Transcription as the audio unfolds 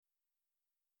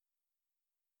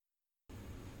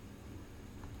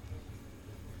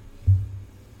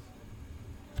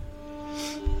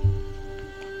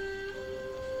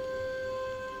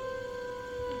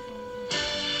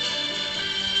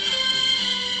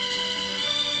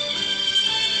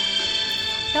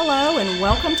Hello and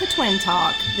welcome to Twin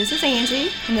Talk. This is Angie.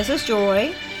 And this is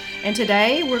Joy. And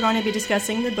today we're going to be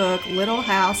discussing the book Little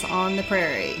House on the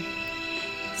Prairie.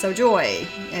 So Joy,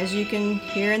 as you can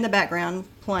hear in the background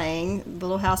playing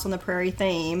Little House on the Prairie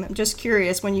theme, I'm just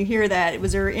curious, when you hear that,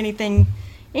 was there any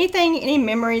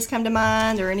memories come to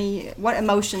mind, or what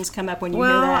emotions come up when you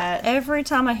hear that? Every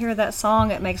time I hear that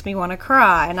song, it makes me want to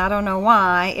cry, and I don't know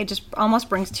why. It just almost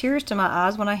brings tears to my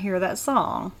eyes when I hear that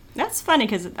song. That's funny,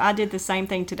 because I did the same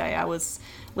thing today. I was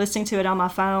listening to it on my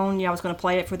phone. I was going to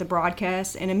play it for the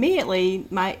broadcast, and immediately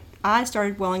my eyes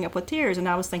started welling up with tears, and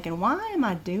I was thinking, why am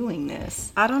I doing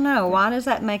this? I don't know. Why does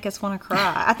that make us want to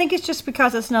cry? I think it's just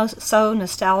because it's so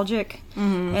nostalgic,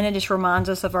 and it just reminds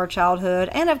us of our childhood,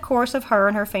 and of course of her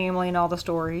and her family and all the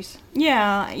stories.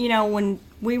 Yeah, when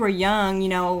we were young,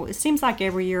 it seems like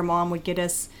every year Mom would get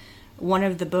us one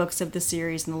of the books of the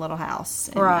series in the Little House.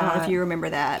 And right. I don't know if you remember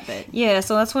that, but yeah,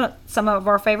 so that's what some of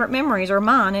our favorite memories are,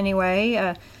 mine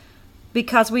anyway.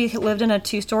 Because we lived in a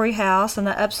 2-story house, and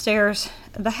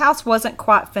the house wasn't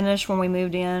quite finished when we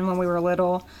moved in when we were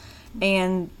little,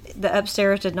 and the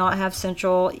upstairs did not have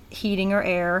central heating or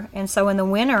air, and so in the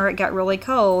winter it got really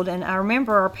cold, and I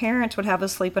remember our parents would have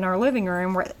us sleep in our living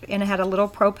room, and it had a little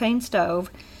propane stove,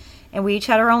 and we each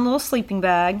had our own little sleeping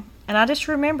bag, and I just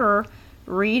remember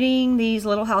reading these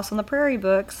Little House on the Prairie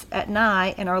books at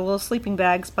night in our little sleeping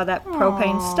bags by that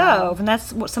propane stove, and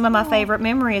that's what some of my favorite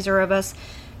memories are of us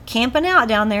camping out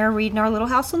down there reading our Little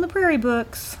House on the Prairie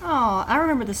books. Oh, I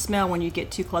remember the smell when you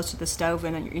get too close to the stove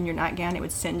and in your nightgown, it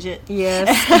would singe it. Yes.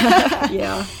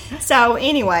 Yeah. So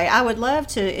anyway, I would love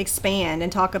to expand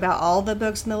and talk about all the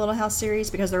books in the Little House series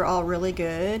because they're all really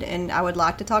good, and I would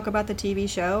like to talk about the TV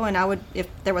show, and if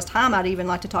there was time, I'd even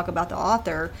like to talk about the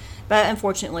author, but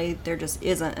unfortunately there just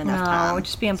isn't enough time. It would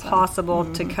just be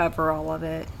impossible to cover all of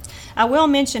it. I will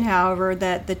mention, however,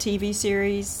 that the TV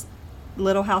series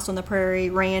Little House on the Prairie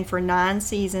ran for 9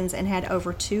 seasons and had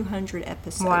over 200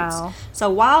 episodes. Wow. So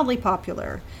wildly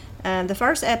popular. The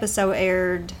first episode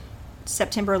aired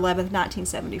September 11th,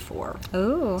 1974.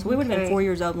 Ooh. So we would have been 4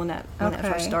 years old when that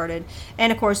first started.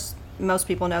 And of course, most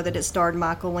people know that it starred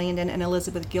Michael Landon and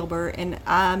Elizabeth Gilbert, and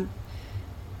I'm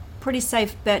pretty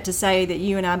safe bet to say that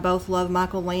you and I both love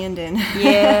Michael Landon.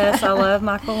 Yes, I love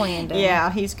Michael Landon.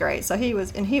 Yeah, he's great. So he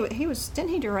was didn't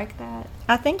he direct that?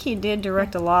 I think he did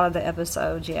direct a lot of the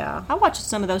episodes, yeah. I watch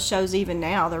some of those shows even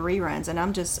now, the reruns, and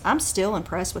I'm still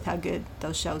impressed with how good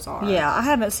those shows are. Yeah, I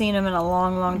haven't seen them in a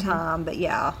long time, but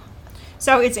yeah.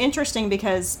 So it's interesting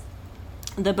because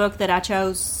the book that I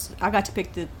chose, I got to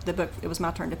pick the book, it was my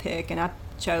turn to pick, and I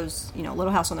chose, Little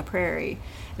House on the Prairie.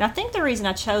 And I think the reason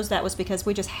I chose that was because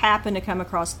we just happened to come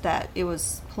across that it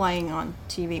was playing on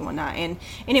TV one night. And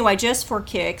anyway, just for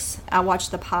kicks, I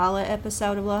watched the pilot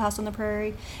episode of Little House on the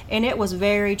Prairie, and it was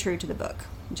very true to the book.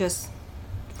 Just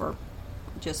for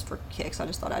kicks, I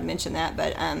just thought I'd mention that.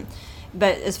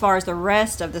 But as far as the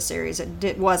rest of the series, it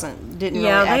didn't really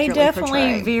accurately they definitely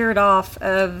portray. Veered off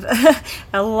of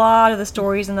a lot of the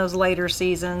stories in those later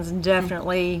seasons, and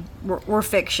definitely were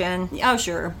fiction. Oh,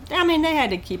 sure. I mean, they had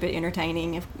to keep it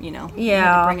entertaining, if they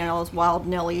had to bring in all those wild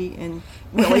Nellie and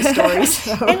Willie stories.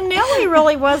 So. And Nellie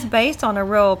really was based on a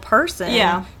real person.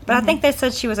 Yeah. But I think they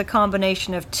said she was a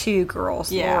combination of 2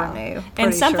 girls. Yeah. Laura knew.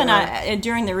 And something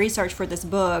during the research for this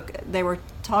book, they were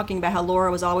talking about how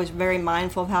Laura was always very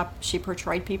mindful of how she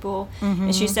portrayed people,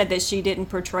 and she said that she didn't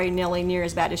portray Nellie near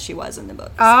as bad as she was in the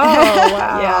books. Oh,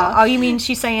 wow. Yeah. Oh, you mean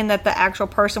she's saying that the actual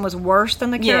person was worse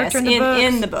than the character in the books?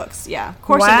 in the books, yeah. Of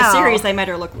course, in the series, they made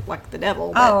her look like the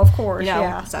devil. But, of course,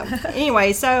 yeah. So,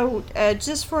 anyway,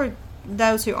 just for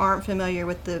those who aren't familiar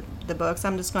with the books,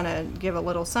 I'm just going to give a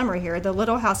little summary here. The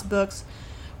Little House books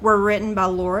were written by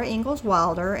Laura Ingalls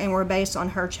Wilder and were based on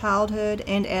her childhood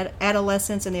and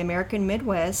adolescence in the American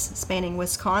Midwest, spanning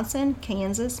Wisconsin,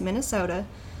 Kansas, Minnesota,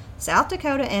 South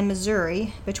Dakota, and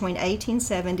Missouri between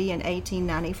 1870 and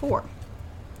 1894.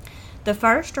 The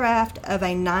first draft of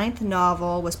a 9th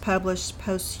novel was published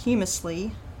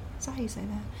posthumously. Is that how you say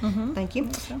that? Mm-hmm. Thank you.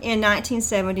 So. In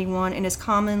 1971, and is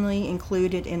commonly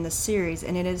included in the series,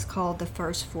 and it is called The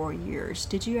First 4 Years.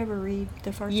 Did you ever read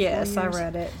The First 4 Years? Yes, I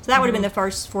read it. So that would have been the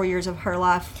first 4 years of her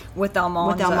life with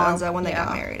Almanzo. With Almanzo when they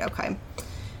got married. Okay,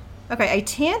 a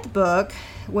 10th book,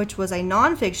 which was a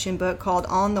nonfiction book called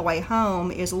On the Way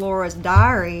Home, is Laura's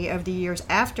diary of the years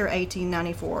after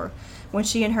 1894, when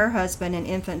she and her husband and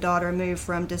infant daughter moved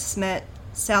from De Smet,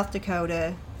 South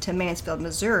Dakota, to Mansfield,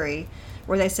 Missouri,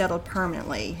 where they settled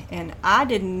permanently. And I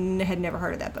had never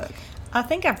heard of that book. I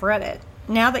think I've read it.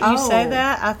 Now that you say Oh.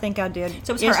 that, I think I did.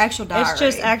 So it's her actual It's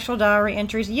just diary. actual diary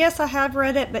entries. Yes, I have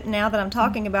read it, but now that I'm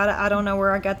talking about it, I don't know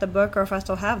where I got the book or if I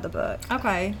still have the book.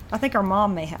 Okay. I think our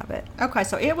mom may have it. Okay,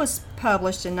 so it was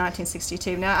published in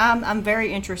 1962. Now, I'm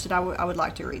very interested. I would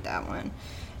like to read that one.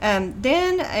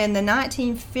 Then, in the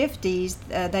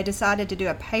 1950s, they decided to do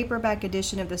a paperback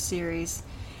edition of the series,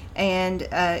 and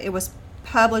it was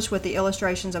published with the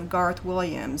illustrations of Garth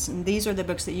Williams. And these are the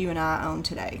books that you and I own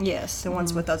today. Yes. The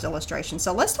ones with those illustrations.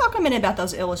 So let's talk a minute about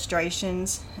those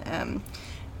illustrations.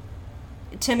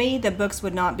 To me, the books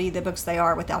would not be the books they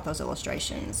are without those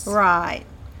illustrations. Right.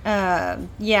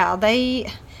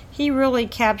 He really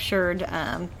captured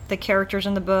the characters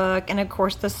in the book and, of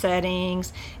course, the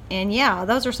settings. And, yeah,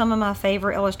 those are some of my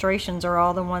favorite illustrations are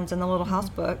all the ones in the Little House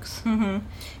books. Mm-hmm.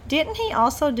 Didn't he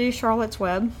also do Charlotte's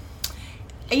Web?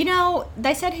 You know,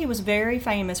 they said he was very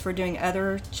famous for doing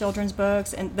other children's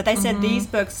books, but they said these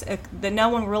books that no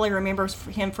one really remembers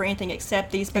him for anything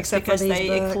except these books Except for because these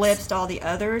they books. eclipsed all the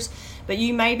others. But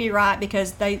you may be right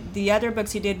because the other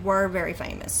books he did were very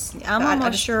famous. I'm But I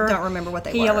almost just sure don't remember what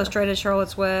they he were. illustrated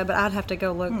Charlotte's Web, but I'd have to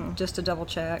go look just to double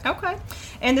check. Okay,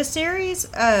 and the series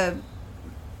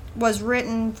was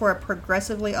written for a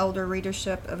progressively older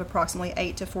readership of approximately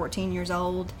 8 to 14 years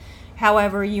old.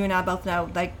 However, you and I both know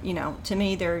to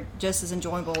me they're just as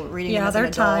enjoyable reading them Yeah, as an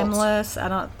they're adult. timeless. I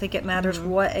don't think it matters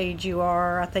what age you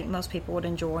are. I think most people would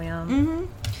enjoy them.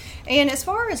 And as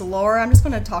far as Laura, I'm just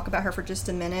going to talk about her for just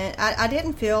a minute. I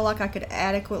didn't feel like I could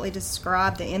adequately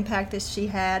describe the impact that she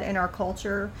had in our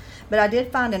culture, but I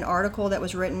did find an article that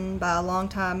was written by a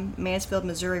longtime Mansfield,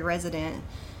 Missouri resident.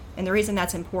 And the reason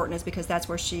that's important is because that's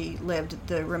where she lived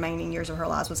the remaining years of her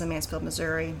lives, was in Mansfield,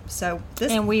 Missouri. So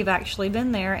this, And we've actually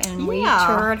been there, and we Yeah.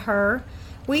 toured her.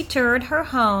 We toured her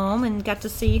home and got to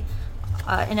see.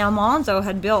 And Almanzo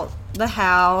had built the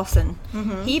house, and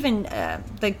he even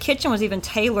the kitchen was even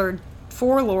tailored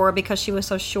for Laura because she was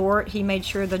so short. He made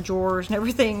sure the drawers and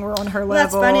everything were on her well,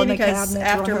 that's level. funny and the because cabinets were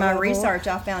after on her my level. research,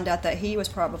 I found out that he was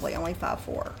probably only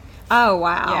 5'4". Oh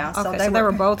wow! Yeah, so okay, they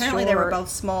were both apparently short. they were both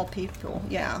small people.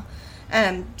 Yeah.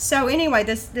 So anyway,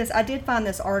 this I did find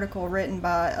this article written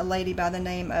by a lady by the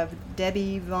name of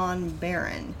Debbie Von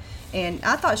Baron, and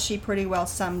I thought she pretty well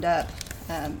summed up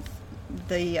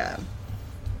the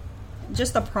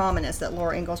just the prominence that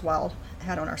Laura Ingalls Wilder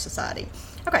had on our society.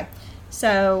 Okay,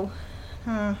 so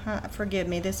forgive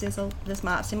me, this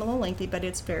might seem a little lengthy, but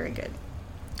it's very good.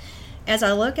 As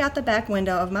I look out the back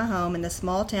window of my home in the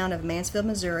small town of Mansfield,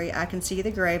 Missouri, I can see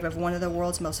the grave of one of the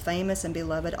world's most famous and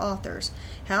beloved authors.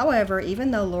 However,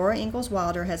 even though Laura Ingalls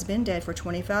Wilder has been dead for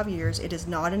 25 years, it is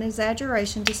not an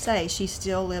exaggeration to say she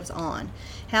still lives on.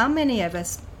 How many of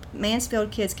us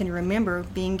Mansfield kids can remember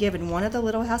being given one of the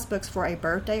Little House books for a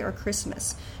birthday or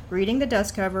Christmas, reading the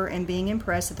dust cover and being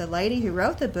impressed that the lady who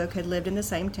wrote the book had lived in the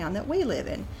same town that we live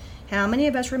in? How many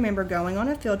of us remember going on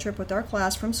a field trip with our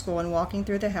class from school and walking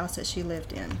through the house that she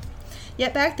lived in?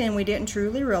 Yet back then we didn't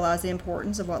truly realize the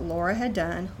importance of what Laura had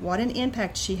done, what an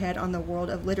impact she had on the world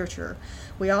of literature.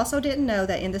 We also didn't know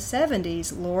that in the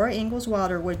 70s, Laura Ingalls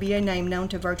Wilder would be a name known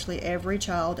to virtually every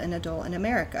child and adult in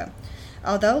America.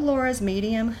 Although Laura's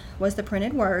medium was the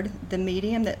printed word, the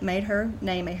medium that made her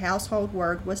name a household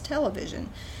word was television.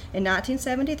 In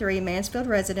 1973, Mansfield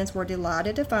residents were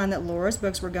delighted to find that Laura's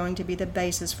books were going to be the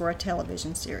basis for a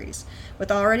television series.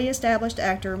 With already established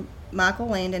actor Michael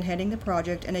Landon heading the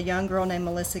project and a young girl named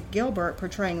Melissa Gilbert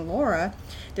portraying Laura,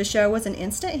 the show was an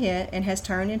instant hit and has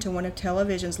turned into one of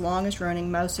television's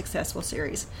longest-running, most successful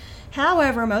series.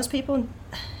 However, most people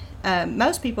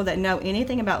that know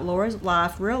anything about Laura's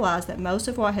life realize that most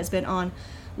of what has been on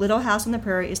Little House on the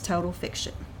Prairie is total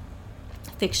fiction.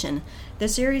 The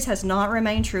series has not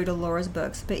remained true to Laura's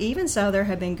books, but even so, there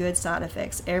have been good side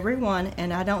effects. Everyone,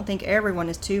 and I don't think everyone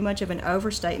is too much of an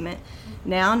overstatement,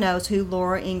 now knows who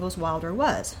Laura Ingalls Wilder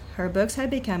was. Her books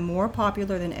have become more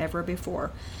popular than ever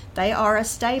before. They are a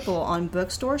staple on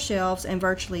bookstore shelves, and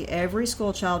virtually every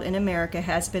schoolchild in America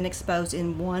has been exposed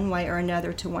in one way or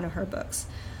another to one of her books.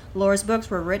 Laura's books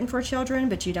were written for children,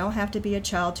 but you don't have to be a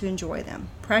child to enjoy them.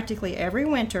 Practically every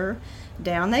winter,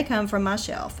 down they come from my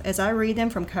shelf. As I read them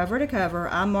from cover to cover,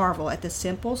 I marvel at the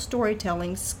simple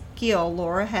storytelling skill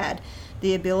Laura had,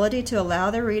 the ability to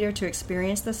allow the reader to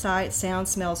experience the sights,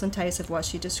 sounds, smells, and tastes of what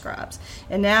she describes.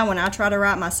 And now when I try to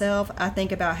write myself, I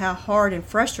think about how hard and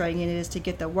frustrating it is to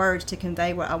get the words to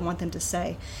convey what I want them to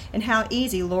say, and how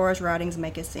easy Laura's writings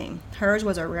make it seem. Hers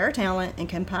was a rare talent,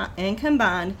 and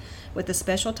combined with the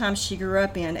special time she grew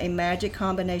up in, a magic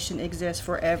combination exists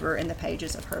forever in the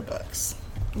pages of her books.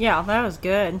 Yeah, that was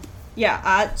good.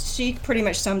 Yeah, she pretty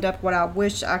much summed up what I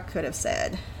wish I could have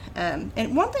said.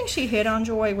 And one thing she hit on,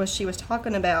 Joy, was she was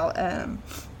talking about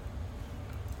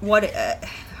what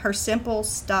her simple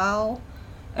style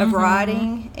of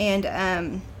writing,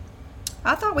 and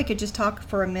I thought we could just talk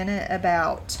for a minute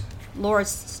about Laura's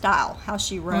style, how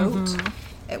she wrote.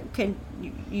 Can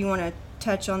you want to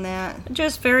touch on that?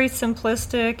 Just very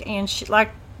simplistic, and she,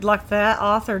 like that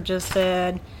author just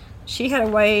said, she had a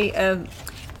way of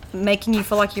making you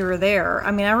feel like you were there.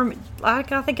 I mean, I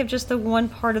think of just the one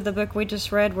part of the book we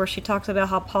just read where she talks about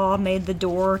how Paul made the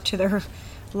door to their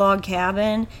log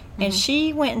cabin, and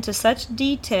she went into such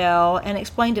detail and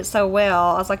explained it so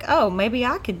well. I was like, oh, maybe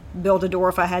I could build a door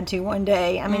if I had to one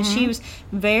day. I mean, she was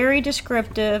very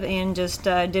descriptive and just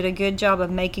did a good job of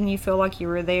making you feel like you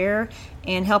were there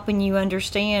and helping you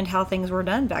understand how things were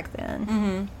done back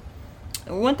then.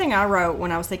 One thing I wrote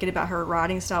when I was thinking about her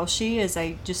writing style, she is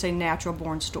just a natural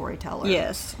born storyteller.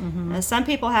 Yes. Some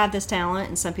people have this talent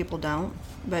and some people don't,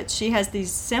 but she has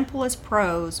these simplest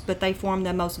prose, but they form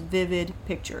the most vivid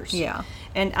pictures. Yeah.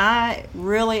 And I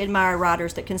really admire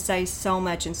writers that can say so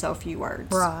much in so few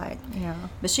words. Right, yeah.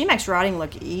 But she makes writing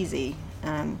look easy.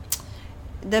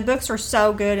 The books are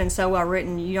so good and so well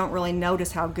written, you don't really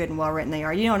notice how good and well written they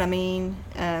are. You know what I mean?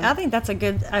 I think that's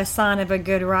a sign of a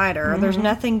good writer. There's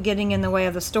nothing getting in the way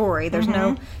of the story. There's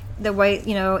no the way,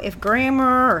 if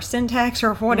grammar or syntax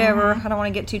or whatever. I don't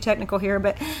want to get too technical here,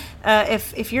 but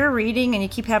if you're reading and you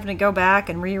keep having to go back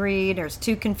and reread, or it's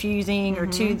too confusing, or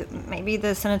maybe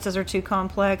the sentences are too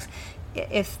complex,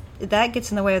 if that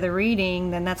gets in the way of the reading,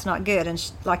 then that's not good.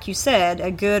 And like you said, a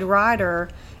good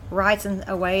writer writes in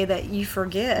a way that you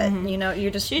forget.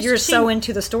 You're so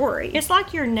into the story. It's like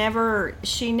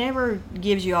she never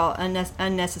gives you all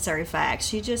unnecessary facts.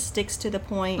 She just sticks to the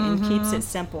point and keeps it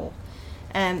simple.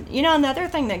 And the other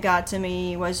thing that got to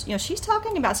me was, she's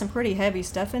talking about some pretty heavy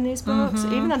stuff in these books,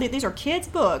 even though these are kids'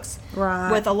 books,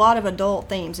 with a lot of adult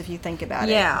themes, if you think about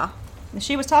it. Yeah.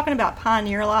 She was talking about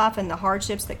pioneer life and the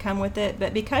hardships that come with it,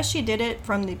 but because she did it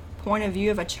from the point of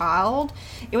view of a child,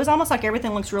 it was almost like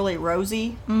everything looks really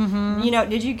rosy.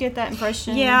 Did you get that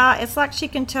impression? Yeah, it's like she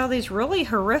can tell these really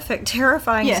horrific,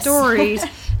 terrifying stories,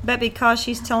 but because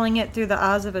she's telling it through the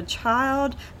eyes of a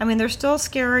child, I mean, they're still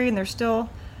scary and they're still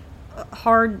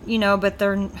hard, but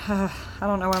they're I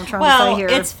don't know what I'm trying to say here.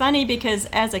 Well, it's funny because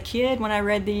as a kid, when I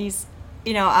read these,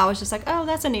 I was just like, oh,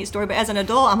 that's a neat story. But as an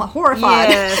adult, I'm horrified.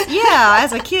 Yes. Yeah,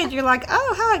 as a kid, you're like,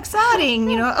 oh, how exciting.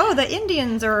 Oh, the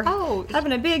Indians are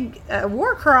having a big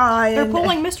war cry. They're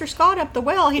pulling Mr. Scott up the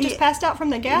well. He just passed out from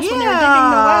the gas when they were digging the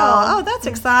well. Oh, that's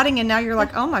exciting. And now you're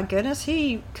like, oh, my goodness,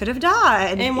 he could have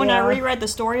died. And when I reread the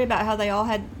story about how they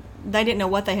didn't know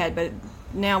what they had, but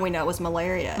now we know it was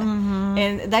malaria.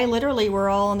 And they literally were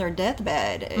all on their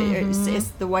deathbed. It's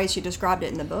the way she described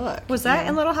it in the book. Was that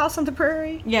in Little House on the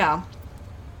Prairie? Yeah.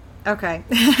 Okay.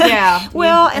 Yeah.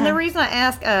 Well, and the reason I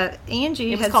asked,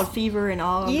 Angie... It was called Fever in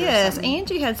August. Yes,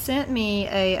 Angie had sent me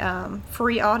a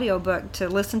free audiobook to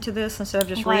listen to this instead of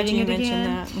just reading it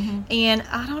again. That. And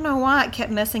I don't know why it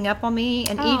kept messing up on me,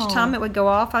 and each time it would go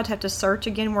off, I'd have to search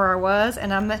again where I was,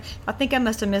 and I think I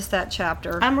must have missed that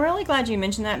chapter. I'm really glad you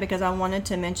mentioned that, because I wanted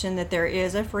to mention that there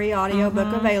is a free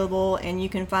audiobook available, and you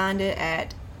can find it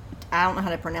at, I don't know how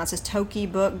to pronounce this,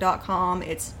 tokybook.com.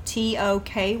 It's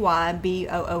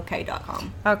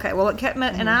TOKYBOOK.com. Okay, well, it kept me,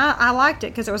 and I liked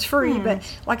it because it was free, but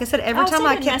like I said, every time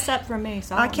I kept mess up for me,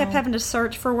 so I kept having to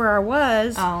search for where I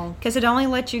was because it only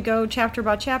let you go chapter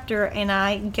by chapter, and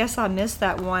I guess I missed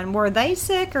that one. Were they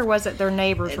sick, or was it their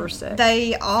neighbors were sick?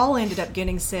 They all ended up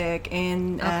getting sick,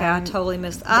 and okay, I totally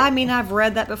missed. I mean, I've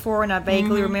read that before, and I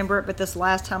vaguely remember it, but this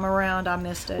last time around, I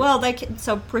missed it. Well,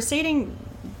 proceeding.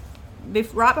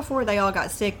 Right before they all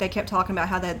got sick, they kept talking about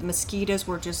how the mosquitoes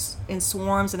were just in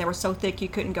swarms and they were so thick you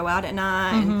couldn't go out at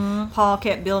night. And Paul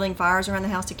kept building fires around the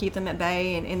house to keep them at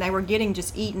bay, and they were getting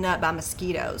just eaten up by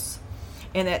mosquitoes.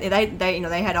 And that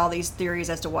they had all these theories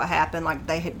as to what happened. Like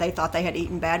they thought they had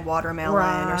eaten bad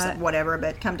watermelon or whatever,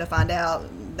 but come to find out,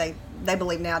 they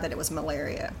believe now that it was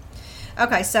malaria.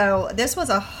 Okay, so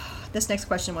this next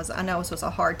question was, I know this was a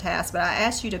hard task, but I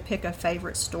asked you to pick a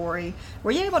favorite story.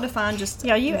 Were you able to find just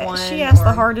one? She asked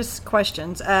the hardest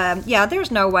questions.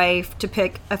 There's no way to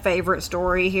pick a favorite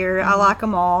story here. I like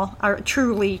them all. I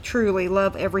truly, truly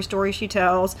love every story she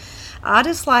tells. I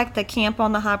just like the Camp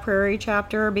on the High Prairie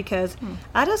chapter because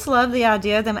I just love the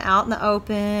idea of them out in the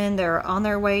open. They're on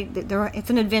their way. It's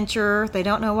an adventure. They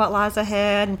don't know what lies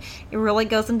ahead. And it really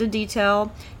goes into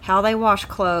detail how they washed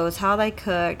clothes, how they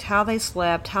cooked, how they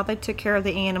slept, how they took care of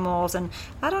the animals. And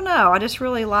I don't know. I just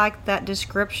really like that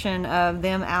description of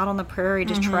them out on the prairie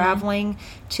just traveling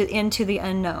into the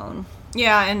unknown.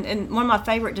 Yeah, and one of my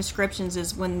favorite descriptions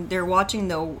is when they're watching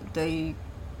the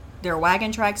their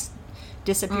wagon tracks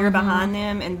disappear behind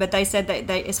them, but they said that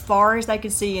they, as far as they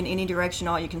could see in any direction,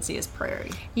 all you can see is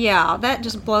prairie. Yeah, that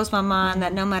just blows my mind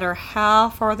that no matter how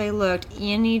far they looked,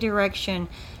 any direction,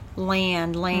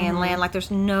 land. Like there's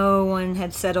no one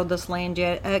had settled this land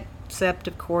yet, except,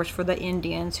 of course, for the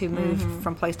Indians who moved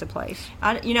from place to place.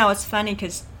 It's funny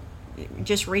because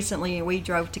just recently we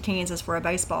drove to Kansas for a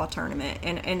baseball tournament,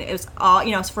 and it was all,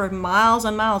 it's for miles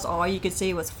and miles, all you could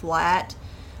see was flat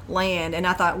land, and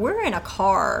I thought, we're in a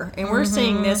car and we're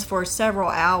seeing this for several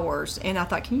hours, and I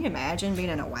thought, can you imagine being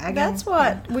in a wagon? That's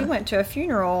what we went to a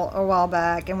funeral a while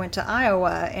back and went to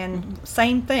Iowa, and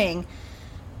same thing,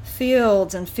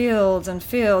 fields and fields and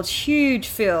fields, huge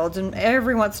fields, and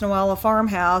every once in a while a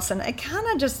farmhouse, and it's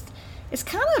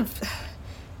kind of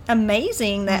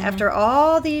amazing that after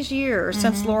all these years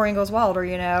since Laura Ingalls Wilder,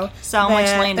 so much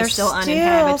land is still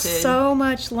uninhabited. So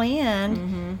much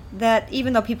land that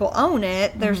even though people own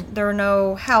it, there are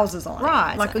no houses on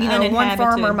it. Like one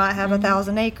farmer might have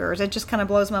 1,000 acres. It just kind of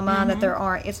blows my mind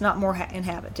that it's not more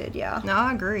inhabited. Yeah. No,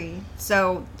 I agree.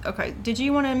 So okay, did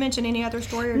you want to mention any other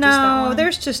story? Or no, just that one?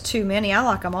 There's just too many. I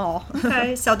like them all.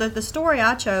 Okay, so the story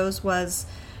I chose was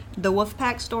the wolf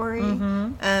pack story.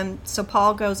 So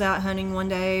Paul goes out hunting one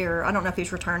day, or I don't know if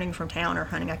he's returning from town or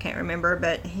hunting, I can't remember,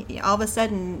 but all of a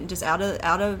sudden, just out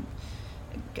of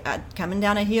coming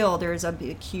down a hill, there's a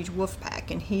big, huge wolf pack,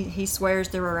 and he swears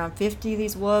there were around 50 of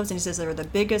these wolves, and he says they were the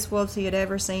biggest wolves he had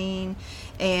ever seen,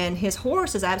 and his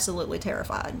horse is absolutely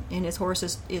terrified, and his horse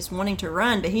is wanting to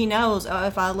run, but he knows,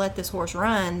 if I let this horse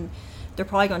run, they're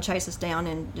probably going to chase us down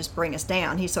and just bring us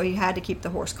down. So he had to keep the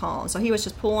horse calm. So he was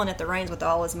just pulling at the reins with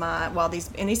all his might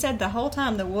and he said the whole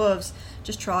time the wolves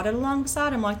just trotted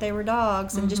alongside him like they were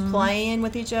dogs and just playing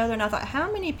with each other. And I thought, how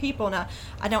many people, now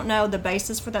I don't know the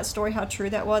basis for that story, how true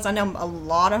that was. I know a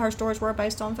lot of her stories were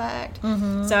based on fact.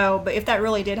 So, but if that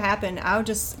really did happen, can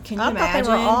you imagine? I thought they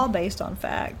were all based on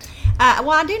fact.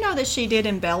 Well, I do know that she did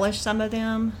embellish some of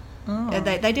them. Oh.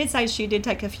 They did say she did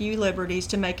take a few liberties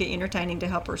to make it entertaining to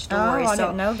help her story. Oh, I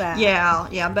didn't know that.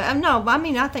 Yeah, but no, I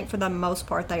mean, I think for the most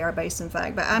part they are based in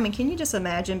fact. But I mean, can you just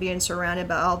imagine being surrounded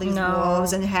by all these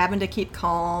wolves and having to keep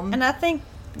calm? And I think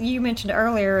you mentioned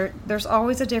earlier, there's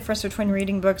always a difference between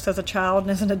reading books as a child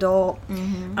and as an adult.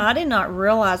 I did not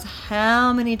realize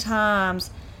how many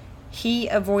times he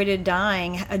avoided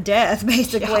dying a death,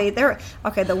 basically. Yeah.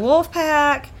 The wolf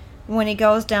pack. When he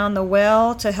goes down the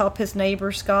well to help his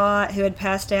neighbor Scott, who had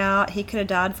passed out, he could have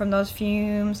died from those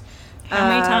fumes. How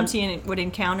many times he would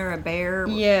encounter a bear?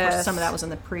 Yes. Some of that was in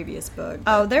the previous book.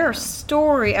 There's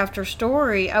story after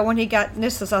story. When he got,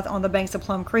 this is on the banks of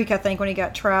Plum Creek, I think, when he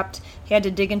got trapped, he had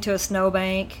to dig into a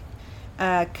snowbank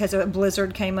because a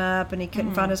blizzard came up and he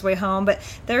couldn't find his way home. But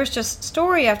there's just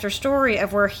story after story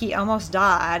of where he almost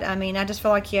died. I mean, I just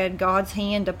feel like he had God's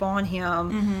hand upon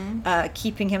him,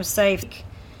 keeping him safe.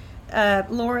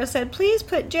 Laura said, please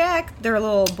put Jack, their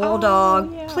little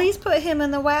bulldog, please put him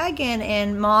in the wagon.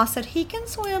 And Ma said, he can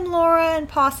swim, Laura. And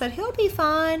Pa said, he'll be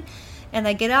fine. And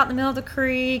they get out in the middle of the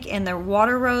creek, and the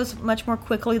water rose much more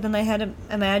quickly than they had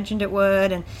imagined it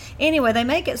would. And anyway, they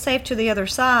make it safe to the other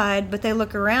side, but they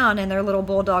look around, and their little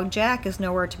bulldog Jack is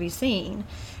nowhere to be seen.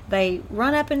 They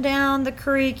run up and down the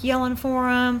creek yelling for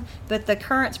him, but the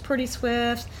current's pretty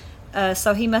swift,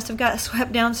 so he must have got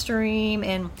swept downstream.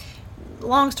 And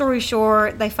long story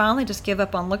short, they finally just give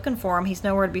up on looking for him. He's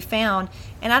nowhere to be found.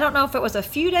 And I don't know if it was a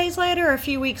few days later or a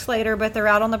few weeks later, but they're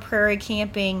out on the prairie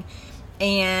camping,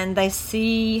 and they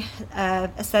see a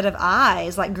set of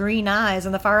eyes, like green eyes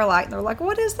in the firelight. And they're like,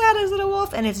 what is that? Is it a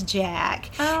wolf? And it's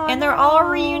Jack. And they're all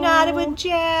reunited with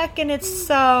Jack. And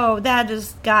that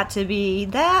has got to be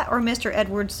that or Mr.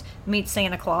 Edwards meets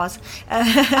Santa Claus.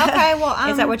 Okay, well,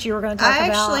 is that what you were going to talk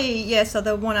about? Actually, so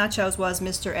the one I chose was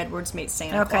Mr. Edwards meets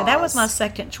Santa Claus. Okay, that was my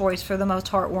second choice for the most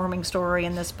heartwarming story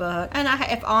in this book. And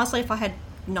if I had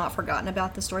not forgotten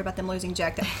about the story about them losing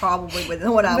Jack, that probably would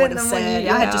what I would have said.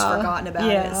 I had just forgotten about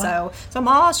it. So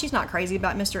Ma, she's not crazy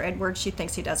about Mr. Edwards. She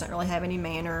thinks he doesn't really have any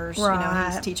manners.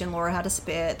 Right. He's teaching Laura how to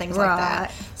spit, things like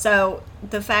that. So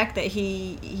the fact that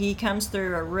he comes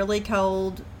through a really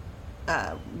cold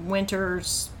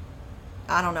winter's,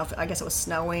 I don't know, I guess it was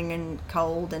snowing and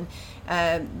cold, and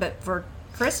but for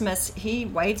Christmas he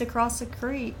wades across the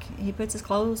creek. He puts his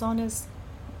clothes on,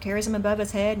 carries him above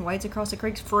his head and wades across the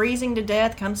creek, freezing to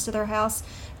death, comes to their house,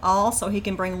 all so he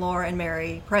can bring Laura and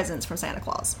Mary presents from Santa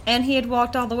Claus. And he had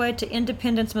walked all the way to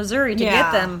Independence, Missouri to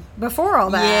get them before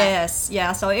all that. Yes,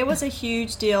 yeah. So it was a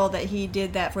huge deal that he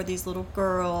did that for these little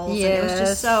girls. Yes. And it was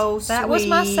just so sweet. That was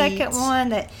my second one,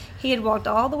 that he had walked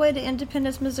all the way to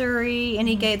Independence, Missouri, and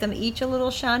he gave them each a little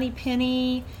shiny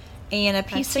penny and a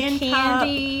piece of tin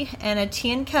candy and a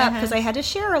tin cup because they had to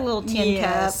share a little tin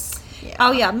cup. Yeah.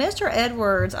 Oh yeah, Mr.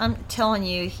 Edwards, I'm telling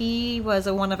you, he was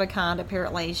a one of a kind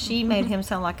apparently. She made him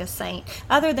sound like a saint.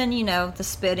 Other than, the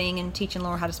spitting and teaching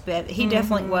Laura how to spit, he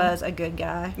definitely was a good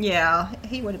guy. Yeah,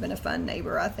 he would have been a fun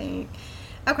neighbor, I think.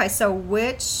 Okay, so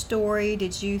which story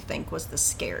did you think was the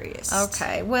scariest?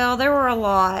 Okay, well, there were a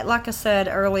lot. Like I said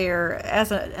earlier,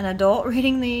 as an adult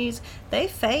reading these, they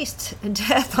faced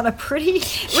death on a pretty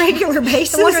regular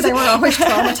basis. No wonder they were always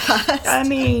traumatized. I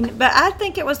mean, but I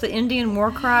think it was the Indian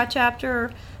war cry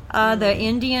chapter. The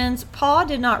Indians, Paul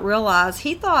did not realize,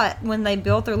 he thought when they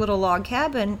built their little log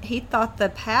cabin, he thought the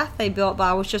path they built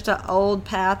by was just an old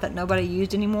path that nobody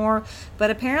used anymore,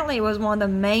 but apparently it was one of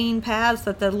the main paths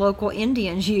that the local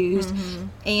Indians used,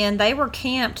 and they were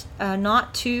camped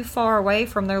not too far away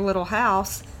from their little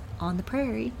house on the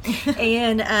prairie,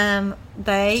 and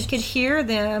they could hear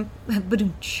them,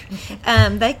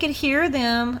 they could hear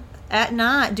them at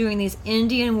night doing these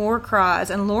Indian war cries.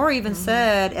 And Laura even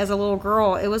said, as a little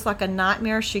girl, it was like a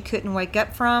nightmare she couldn't wake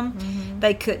up from.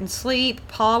 They couldn't sleep.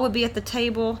 Paul would be at the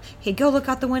table. He'd go look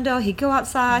out the window. He'd go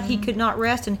outside. He could not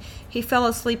rest. And he fell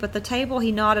asleep at the table.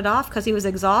 He nodded off because he was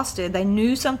exhausted. They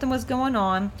knew something was going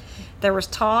on. There was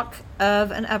talk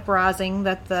of an uprising,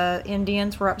 that the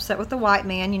Indians were upset with the white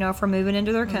man, for moving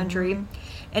into their country.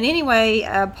 And anyway,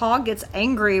 Paul gets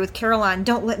angry with Caroline.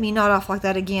 Don't let me nod off like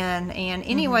that again. And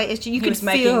anyway, you could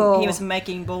feel he was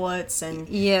making bullets and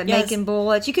making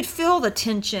bullets. You could feel the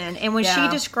tension. And when she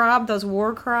described those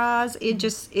war cries,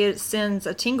 it sends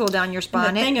a tingle down your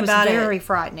spine. It was very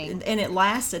frightening, and it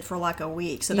lasted for like a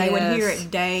week. So they would hear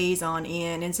it days on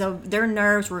end, and so their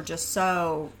nerves were just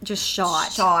shot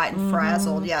and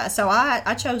frazzled. Yeah. So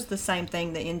I chose the same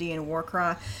thing, the Indian war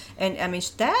cry. And I mean,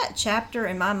 that chapter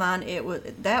in my mind,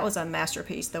 that was a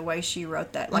masterpiece. The way she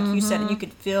wrote that, like you said, you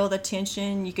could feel the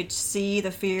tension, you could see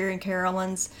the fear in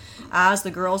Carolyn's eyes.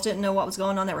 The girls didn't know what was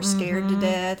going on; they were scared to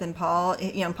death. And Paul,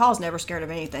 Paul's never scared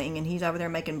of anything, and he's over there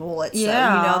making bullets.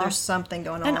 Yeah. So there's something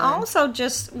going on. And also,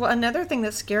 another thing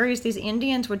that's scary is these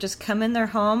Indians would just come in their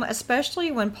home,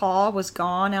 especially when Paul was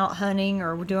gone out hunting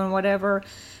or doing whatever.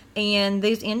 And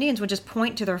these Indians would just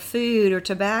point to their food or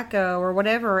tobacco or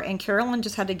whatever, and Carolyn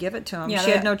just had to give it to them. Yeah,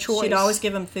 she had no choice. She'd always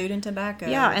give them food and tobacco.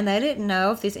 Yeah, and they didn't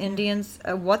know if these Indians,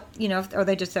 are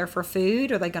they just there for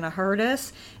food? Are they going to hurt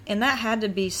us? And that had to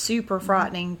be super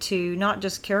frightening to not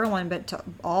just Carolyn, but to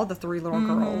all the three little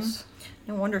girls.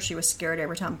 No wonder she was scared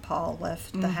every time Paul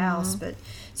left the house. But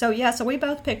so we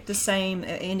both picked the same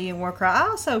Indian war cry. I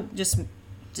also just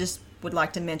would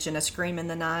like to mention A Scream in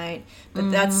the Night,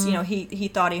 but that's he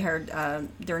thought he heard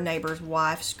their neighbor's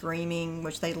wife screaming,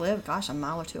 which they lived a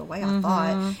mile or two away. I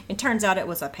thought it turns out it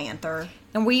was a panther.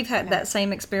 And we've had that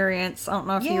same experience. I don't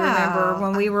know if you remember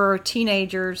when we were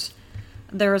teenagers.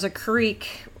 There was a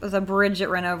creek with a bridge that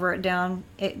ran over it down.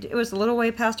 It was a little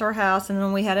way past our house, and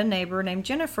then we had a neighbor named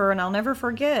Jennifer, and I'll never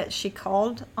forget. She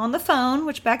called on the phone,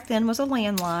 which back then was a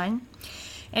landline,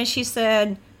 and she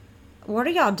said, "What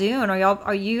are y'all doing?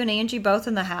 Are you and Angie both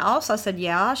in the house?" I said,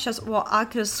 "Yeah." She says, "Well, I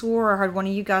could have swore I heard one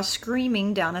of you guys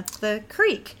screaming down at the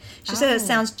creek." She said, "It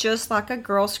sounds just like a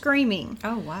girl screaming."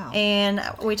 Oh, wow. And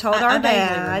we told our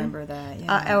dad. I remember that,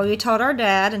 yeah. We told our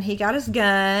dad, and he got his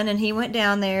gun, and he went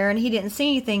down there, and he didn't see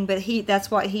anything, but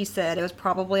that's what he said. It was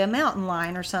probably a mountain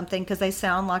lion or something, because they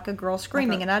sound like a girl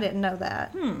screaming, and I didn't know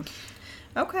that.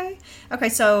 Okay,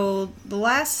 so the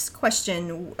last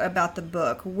question about the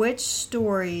book: which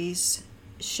stories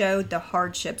showed the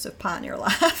hardships of pioneer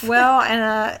life? Well,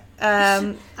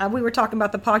 and we were talking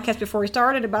about the podcast before we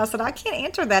started about it. I said, I can't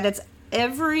answer that. It's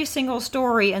every single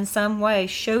story in some way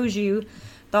shows you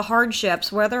the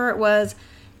hardships, whether it was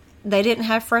they didn't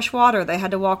have fresh water. They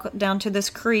had to walk down to this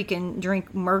creek and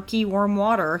drink murky, warm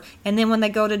water. And then when they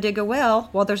go to dig a well,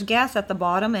 there's gas at the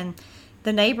bottom, and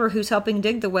the neighbor who's helping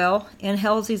dig the well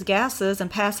inhales these gases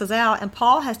and passes out, and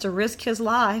Paul has to risk his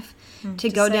life to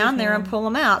go down there and pull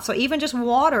him out. So even just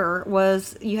water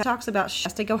talks about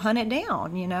has to go hunt it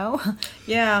down,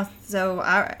 Yeah, so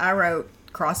I wrote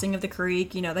crossing of the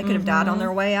creek. They could have died on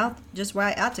their way out, just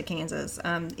right out to Kansas.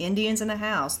 Indians in the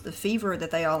house, the fever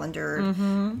that they all endured,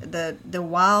 the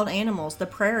wild animals, the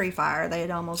prairie fire. They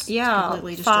had almost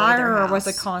completely destroyed their house. Fire was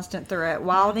a constant threat.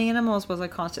 Wild animals was a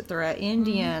constant threat.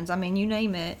 Indians, I mean, you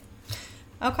name it.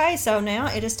 Okay, so now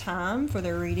it is time for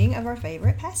the reading of our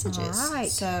favorite passages. All right.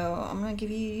 So I'm going to give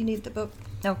you need the book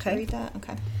to read that?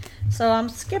 Okay. So I'm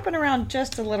skipping around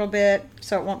just a little bit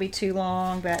so it won't be too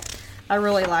long, but I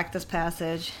really like this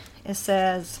passage. It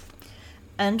says,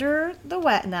 under the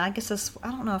now I guess I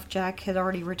don't know if Jack had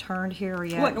already returned here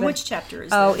yet. Which chapter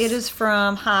is this? It is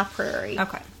from High Prairie.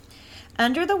 Okay.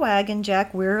 Under the wagon,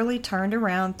 Jack wearily turned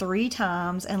around 3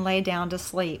 times and lay down to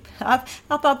sleep. I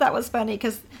thought that was funny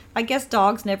because I guess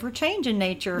dogs never change in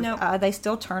nature. Nope. They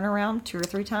still turn around 2 or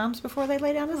 3 times before they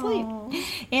lay down to sleep.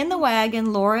 In the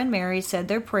wagon, Laura and Mary said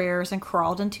their prayers and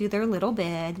crawled into their little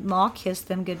bed. Ma kissed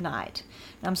them goodnight.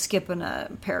 I'm skipping a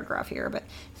paragraph here, but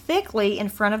thickly in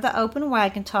front of the open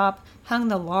wagon top hung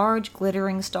the large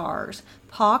glittering stars.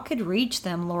 Pa could reach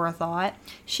them, Laura thought.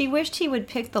 She wished he would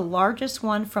pick the largest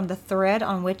one from the thread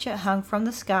on which it hung from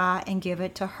the sky and give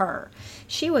it to her.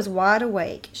 She was wide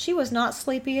awake. She was not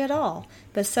sleepy at all,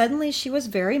 but suddenly she was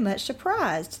very much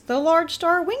surprised. The large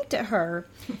star winked at her.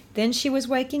 Then she was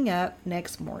waking up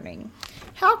next morning.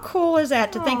 How cool is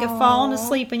that to think of falling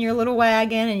asleep in your little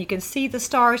wagon and you can see the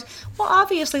stars? Well,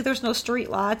 obviously there's no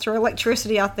street lights or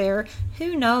electricity out there.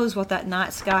 Who knows what that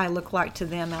night sky looked like to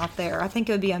them out there? I think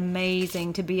it would be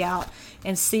amazing to be out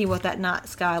and see what that night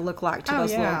sky looked like to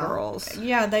those little girls.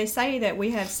 Yeah, they say that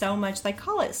we have so much, they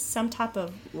call it some type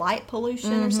of light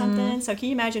pollution or something. So can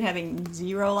you imagine having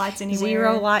 0 lights anywhere?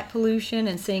 0 light pollution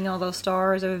and seeing all those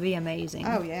stars, it would be amazing.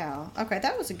 Oh yeah. Okay,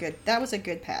 that was a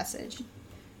good passage.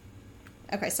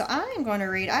 Okay, so I am going to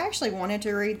read. I actually wanted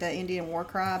to read the Indian War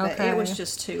Cry, but it was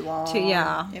just too long.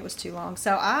 It was too long.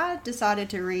 So I decided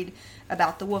to read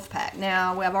about the wolf pack.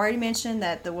 Now, I've already mentioned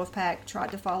that the wolf pack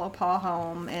tried to follow Pa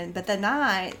home, but the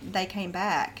night they came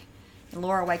back, and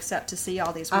Laura wakes up to see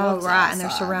all these wolves outside. And they're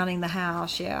surrounding the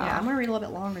house, Yeah, I'm going to read a little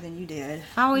bit longer than you did.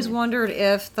 I always wondered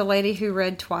if the lady who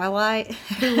read Twilight,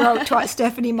 who wrote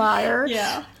Stephanie Meyer,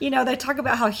 they talk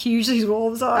about how huge these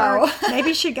wolves are.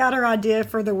 Maybe she got her idea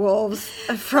for the wolves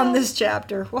from this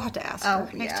chapter. We'll have to ask her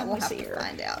next time we'll we have see to her.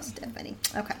 find out, Stephanie.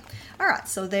 Okay. All right,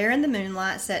 so there in the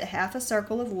moonlight sat half a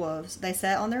circle of wolves. They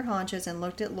sat on their haunches and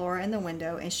looked at Laura in the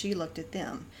window, and she looked at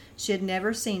them. She had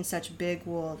never seen such big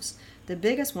wolves. The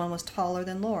biggest one was taller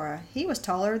than Laura. He was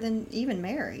taller than even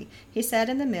Mary. He sat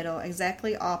in the middle,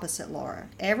 exactly opposite Laura.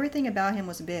 Everything about him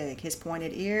was big. His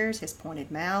pointed ears, his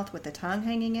pointed mouth with the tongue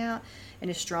hanging out,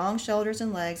 and his strong shoulders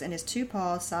and legs, and his 2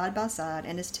 paws side by side,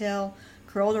 and his tail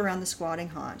curled around the squatting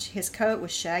haunch. His coat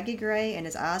was shaggy gray, and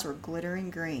his eyes were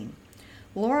glittering green.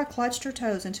 Laura clutched her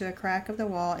toes into a crack of the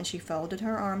wall, and she folded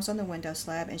her arms on the window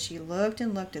slab, and she looked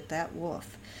and looked at that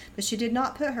wolf. But she did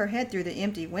not put her head through the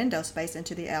empty window space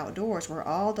into the outdoors where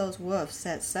all those wolves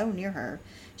sat so near her,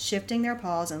 shifting their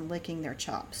paws and licking their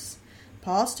chops.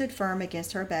 Pa stood firm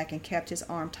against her back and kept his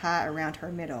arm tight around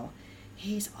her middle.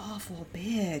 "He's awful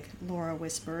big," Laura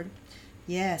whispered.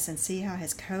 "Yes, and see how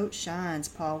his coat shines,"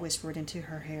 Pa whispered into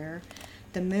her hair.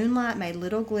 The moonlight made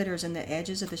little glitters in the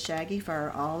edges of the shaggy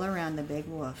fur all around the big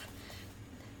wolf.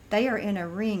 "They are in a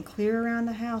ring clear around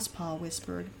the house," Pa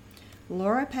whispered.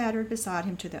 Laura pattered beside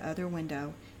him to the other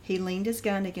window. He leaned his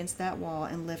gun against that wall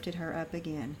and lifted her up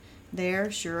again. There,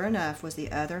 sure enough, was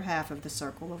the other half of the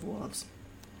circle of wolves.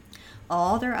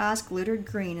 All their eyes glittered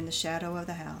green in the shadow of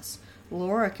the house.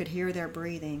 Laura could hear their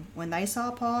breathing. When they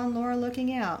saw Pa and Laura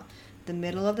looking out, the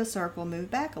middle of the circle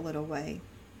moved back a little way.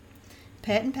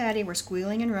 Pet and Patty were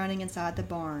squealing and running inside the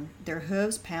barn. Their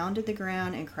hooves pounded the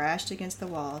ground and crashed against the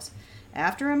walls.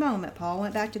 After a moment, Pa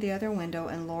went back to the other window,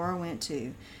 and Laura went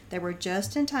too. They were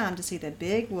just in time to see the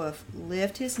big wolf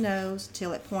lift his nose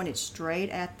till it pointed straight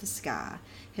at the sky.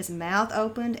 His mouth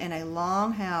opened, and a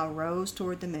long howl rose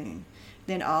toward the moon.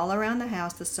 Then all around the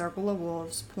house, the circle of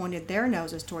wolves pointed their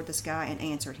noses toward the sky and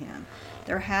answered him.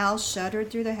 Their howls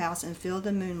shuddered through the house and filled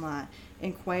the moonlight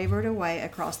and quavered away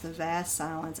across the vast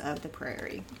silence of the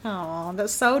prairie. Oh,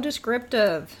 that's so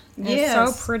descriptive. Yes.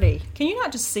 It's so pretty. Can you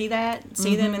not just see that?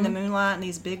 See them in the moonlight and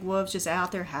these big wolves just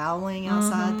out there howling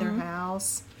outside their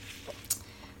house?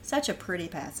 Such a pretty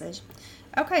passage.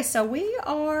 Okay, so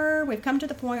we've come to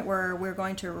the point where we're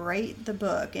going to rate the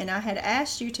book, and I had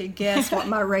asked you to guess what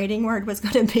my rating word was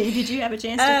going to be. Did you have a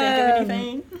chance to think of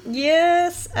anything?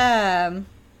 Yes.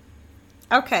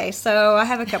 Okay, so I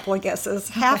have a couple of guesses.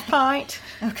 Half pint.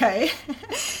 Okay.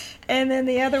 And then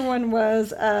the other one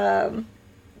was,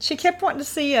 she kept wanting to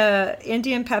see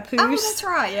Indian papoose. Oh, that's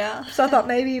right, yeah. So I thought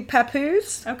maybe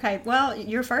papoose. Okay, well,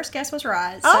 your first guess was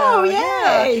right. So, oh,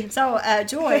 yay! Yeah. So,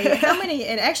 Joy, how many,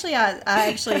 and actually, I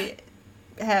actually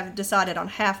have decided on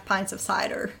half pints of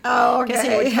cider. Oh, okay. Because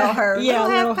he would tell her, yeah,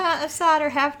 half pint of cider,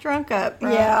 half drunk up.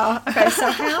 Right? Yeah. Okay, so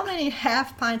how many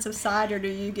half pints of cider do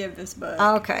you give this book?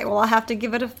 Okay, well, I have to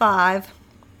give it a 5.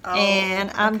 Oh,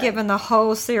 and I'm giving the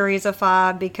whole series a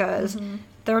 5 because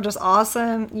they're just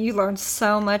awesome. You learn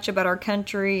so much about our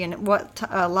country and what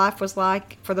life was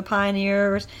like for the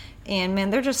pioneers. And, man,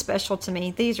 they're just special to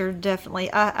me. These are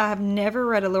definitely, I have never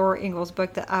read a Laura Ingalls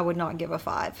book that I would not give a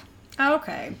 5.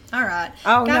 Okay. All right.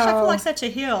 Oh, Gosh, I no. feel like such a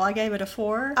heel. I gave it a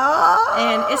 4. Oh,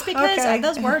 And it's because okay.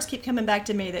 those words keep coming back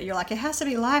to me that you're like, it has to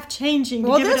be life-changing to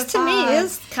Well, give it a this to me 5.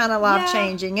 is kind of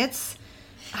life-changing. It's...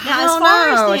 Now, I as don't far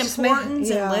know. as It's the importance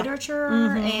in yeah. literature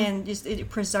and just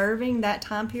preserving that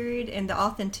time period and the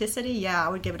authenticity, yeah, I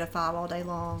would give it a 5 all day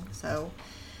long. So,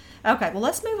 okay, well,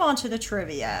 let's move on to the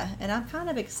trivia. And I'm kind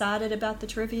of excited about the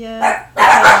trivia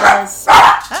because,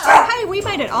 hey, we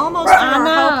made it almost through our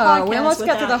whole podcast. We almost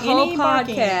got to the without whole any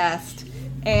barking. podcast.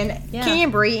 And Yeah.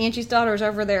 Cambry, Angie's daughter, is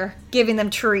over there giving them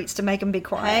treats to make them be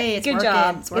quiet. Hey, it's Good working.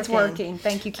 job. It's working.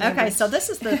 Thank you, Cambry. Okay, so this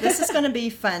is going to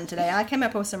be fun today. I came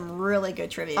up with some really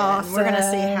good trivia. And we're going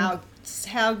to see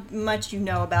how much you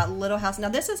know about Little House. Now,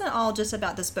 this isn't all just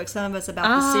about this book. Some of it's about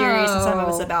the series, and some of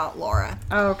it's about Laura.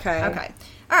 Okay. Okay.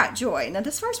 All right, Joy. Now,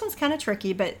 this first one's kind of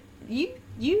tricky, but you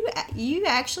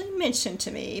actually mentioned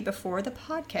to me before the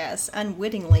podcast,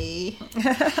 unwittingly,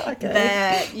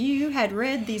 that you had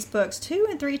read these books 2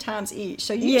 and 3 times each.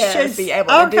 So you should be able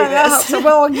to do this. So,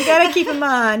 well, you got to keep in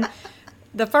mind,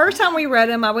 the first time we read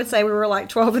them, I would say we were like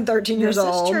 12 and 13 years This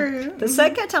is old. true. The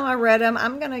second time I read them,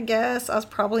 I'm going to guess I was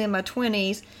probably in my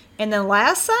 20s. And then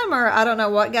last summer, I don't know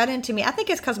what got into me. I think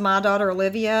it's because my daughter,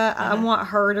 Olivia, I want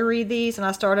her to read these. And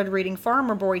I started reading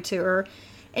Farmer Boy to her.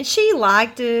 And she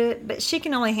liked it, but she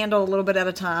can only handle a little bit at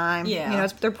a time. Yeah. You know,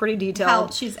 they're pretty detailed. How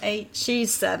old? She's 8.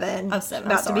 She's 7. Oh, 7.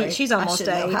 About to be. She's almost I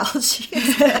should 8. know how old she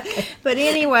is. But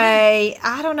anyway,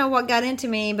 I don't know what got into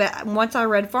me, but once I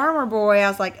read Farmer Boy, I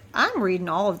was like, I'm reading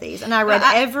all of these. And I read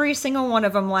every single one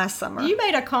of them last summer. You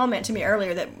made a comment to me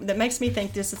earlier that makes me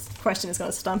think question is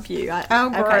going to stump you. Great.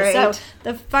 Okay, so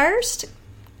the first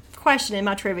question in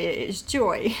my trivia is,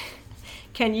 Joy,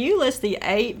 can you list the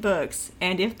 8 books,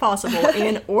 and if possible,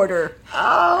 in order?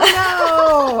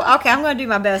 Oh, no. Okay, I'm going to do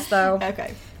my best, though.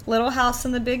 Okay. Little House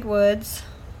in the Big Woods.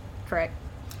 Correct.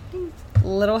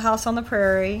 Little House on the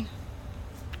Prairie.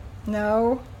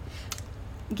 No.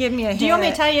 Give me a hint. Do you want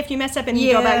me to tell you if you mess up and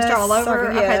you go back and start all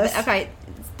over? Yes. Okay.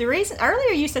 The reason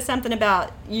earlier you said something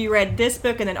about you read this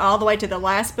book and then all the way to the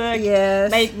last book.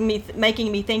 Yes.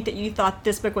 Making me think that you thought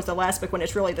this book was the last book when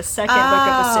it's really the second book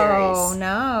of the series. Oh,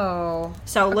 no.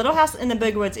 So Little House in the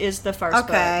Big Woods is the first book.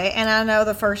 Okay, and I know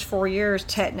the first 4 years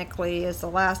technically is the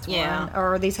last Yeah. one,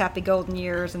 or these happy golden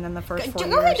years, and then the first 4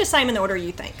 Go ahead, years. just say them in the order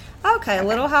you think. Okay,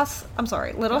 Little House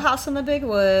in the Big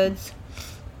Woods.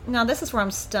 Now, this is where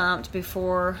I'm stumped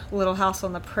before Little House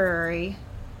on the Prairie.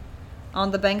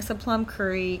 On the banks of Plum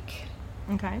Creek,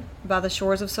 Okay. by the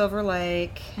shores of Silver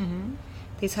Lake, Mm-hmm.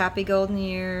 these happy golden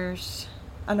years.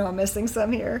 I know I'm missing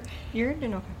some here. You're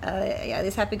doing okay. Yeah,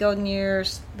 these happy golden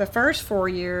years. The first 4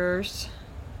 years.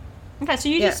 Okay, so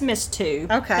you Yeah. just missed 2.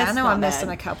 Okay, That's I know not I'm bad. missing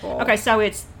a couple. Okay, so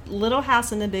it's Little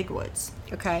House in the Big Woods,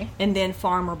 Okay. and then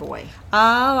Farmer Boy.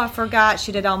 Oh, I forgot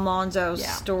she did Almanzo's Yeah.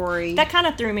 story. That kind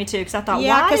of threw me too, because I thought,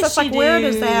 Yeah, why because did it's she like, do? where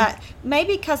does that?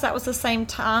 Maybe because that was the same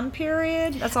time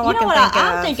period. That's all You I know can what? think of.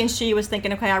 I'm thinking she was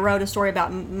thinking, okay, I wrote a story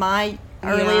about my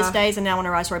earliest days, and now I want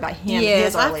to write a story about him. Yes,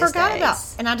 his I earliest forgot days. about,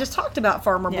 and I just talked about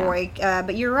Farmer Yeah. Boy,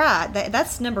 but you're right.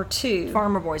 That's number 2.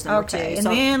 Farmer Boy's number 2. Okay, and So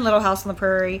then Little House on the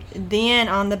Prairie, then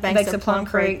on the banks of Plum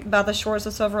Creek, by the shores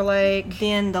of Silver Lake.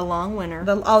 then the Long Winter,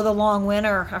 The Long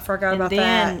Winter. I forgot and about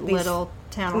then that. These Little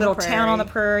Town on Little the Prairie. Town on the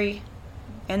Prairie,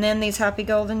 and then these happy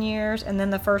golden years, and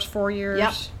then the first 4 years.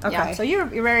 Yep. Okay. Yeah. So you're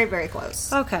very, very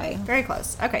close. Okay. Very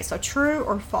close. Okay, so true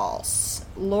or false?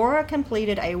 Laura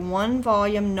completed a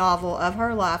 1-volume novel of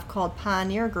her life called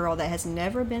Pioneer Girl that has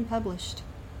never been published.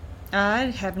 I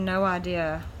have no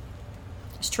idea.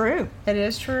 It's true. It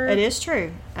is true. It is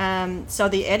true. So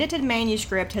the edited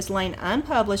manuscript has lain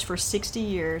unpublished for 60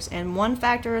 years, and one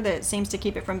factor that seems to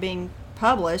keep it from being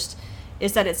published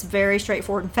is that it's very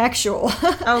straightforward and factual.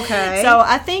 Okay. So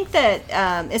I think that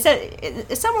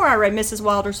it's somewhere I read Mrs.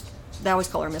 Wilder's. They always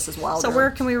call her Mrs. Wilder. So where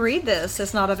can we read this?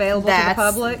 It's not available to the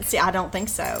public? See, I don't think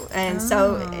so.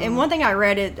 And one thing I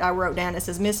wrote down, it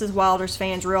says, Mrs. Wilder's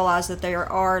fans realize that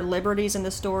there are liberties in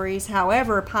the stories.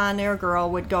 However, Pioneer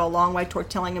Girl would go a long way toward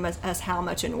telling them us how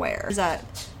much and where. There's a,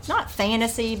 not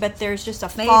fantasy, but there's just a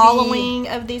following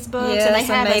of these books. Yes, and they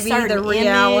have maybe a certain the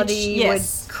reality image.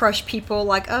 Yes. would crush people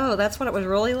like, oh, that's what it was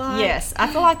really like? Yes, I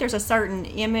feel like there's a certain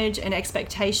image and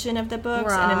expectation of the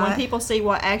books, and then when Right. people see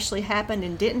what actually happened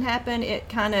and didn't happen, it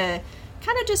kind of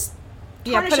just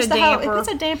Yeah, put a tarnishes the whole. It damper. puts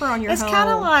a damper on your It's whole. kind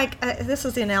of like, this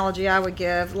is the analogy I would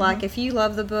give, like if you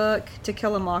love the book To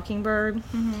Kill a Mockingbird,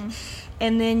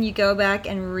 and then you go back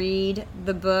and read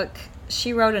the book,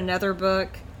 she wrote another book,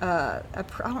 I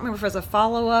don't remember if it was a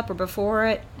follow-up or before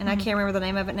it, and I can't remember the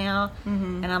name of it now,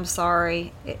 and I'm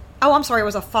sorry. It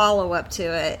was a follow-up to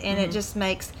it, and it just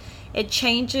makes, It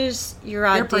changes your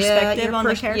idea. perspective on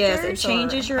the Yes, characters, it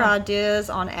changes or- your ideas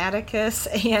on Atticus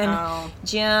and Oh.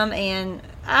 Jim, and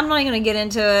I'm not even going to get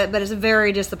into it, but it's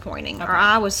very disappointing. Okay. Or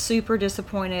I was super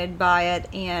disappointed by it,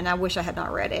 and I wish I had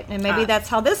not read it. And maybe Ah. that's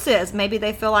how this is. Maybe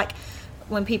they feel like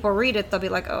when people read it, they'll be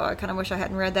like, oh, I kind of wish I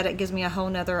hadn't read that. It gives me a whole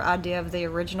nother idea of the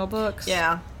original books.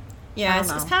 Yeah. I Yeah,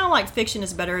 don't it's know. kind of like fiction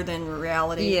is better than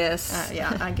reality. Yes.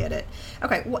 Yeah, I get it.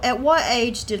 Okay, at what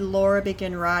age did Laura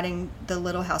begin writing the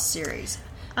Little House series?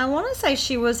 I want to say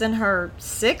she was in her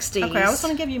 60s. Okay, I was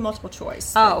going to give you multiple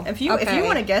choice. Oh, if you okay.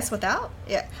 want to guess without,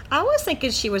 yeah. I was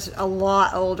thinking she was a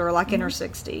lot older, like in her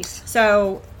 60s.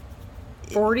 So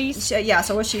 40s? yeah,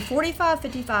 so was she 45,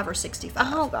 55, or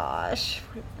 65? Oh, gosh.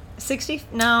 60?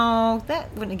 No,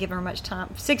 that wouldn't have given her much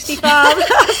time. 65?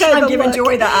 I'm giving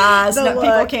Joy the eyes. The No,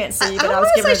 people look. can't see, but I I was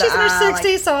want to giving say her the she's in her eye,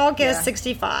 60s, so I'll guess yeah.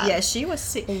 65. Yeah, she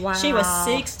was Wow. she was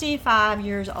 65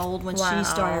 years old when Wow. she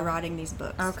started writing these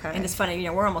books. Okay. And it's funny,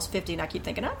 we're almost 50, and I keep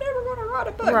thinking, I'm never going to write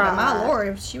a book. But my Right.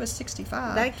 Lord, she was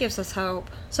 65. That gives us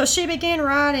hope. So she began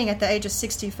writing at the age of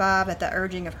 65 at the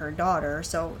urging of her daughter.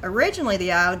 So originally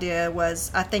the idea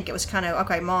was, I think it was kind of,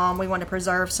 okay, Mom, we want to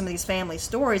preserve some of these family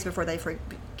stories before they're forgotten.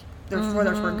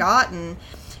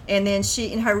 And then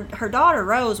her daughter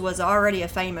Rose was already a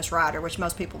famous writer, which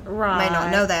most people may not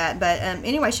Right. know that. But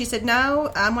anyway, she said,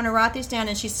 "No, I'm going to write these down."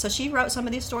 And she wrote some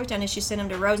of these stories down, and she sent them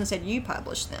to Rose and said, "You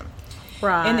publish them."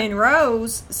 Right. And then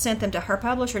Rose sent them to her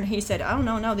publisher, and he said, "Oh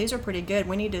no, these are pretty good.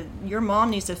 Your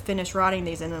mom needs to finish writing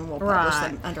these, and then we'll publish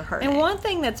them under her And name." one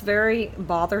thing that's very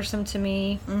bothersome to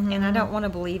me, and I don't want to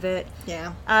believe it,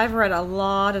 Yeah. I've read a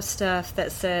lot of stuff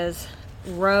that says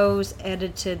Rose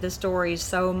edited the stories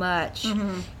so much,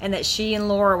 and that she and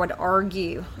Laura would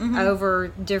argue over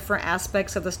different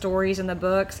aspects of the stories in the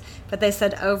books. But they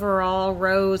said overall,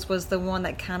 Rose was the one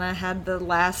that kind of had the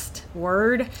last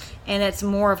word, and it's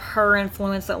more of her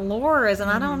influence than Laura's. And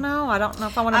I don't know. I don't know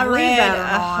if I want to believe that or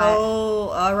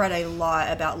not. I read a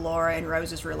lot about Laura and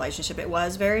Rose's relationship. It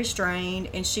was very strained,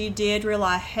 and she did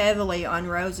rely heavily on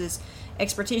Rose's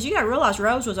expertise. You got to realize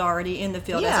Rose was already in the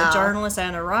field as Yeah. a journalist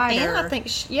and a writer. And I think,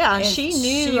 she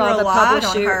knew she all the relied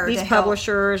on her these to help.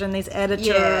 publishers and these editors.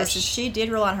 Yes, she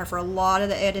did rely on her for a lot of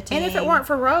the editing. And if it weren't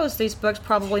for Rose, these books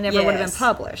probably never would have been Yes.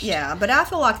 published. Yeah, but I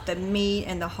feel like the meat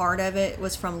and the heart of it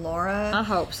was from Laura. I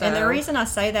hope so. And the reason I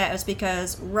say that is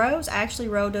because Rose actually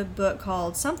wrote a book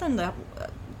called something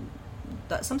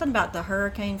about the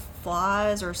hurricane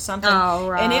flies or something. Oh,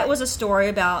 right. And it was a story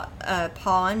about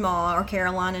Pa and Ma, or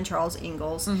Caroline and Charles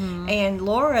Ingalls. Mm-hmm. And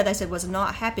Laura, they said, was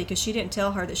not happy because she didn't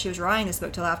tell her that she was writing this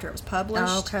book till after it was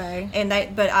published. Okay. And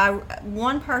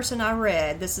one person I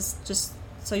read, this is just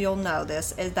so you'll know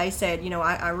this, is they said,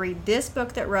 I read this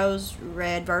book that Rose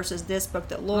read versus this book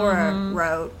that Laura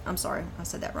wrote. I'm sorry, I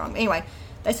said that wrong. Anyway,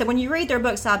 they said when you read their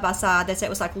books side by side, they said it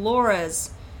was like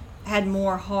Laura's had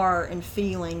more heart and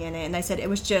feeling in it, and they said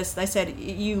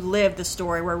you lived the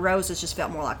story, where Rose's just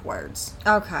felt more like words.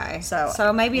 Okay.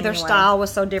 So, maybe their anyway. style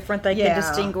was so different they Yeah. could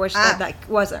distinguish that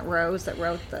wasn't Rose that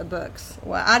wrote the books.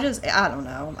 Well, I don't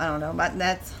know. But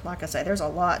that's, like I say, there's a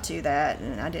lot to that,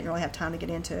 and I didn't really have time to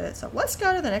get into it. So let's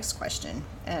go to the next question.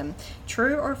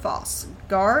 True or false?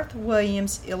 Garth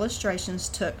Williams' illustrations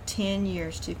took 10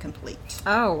 years to complete.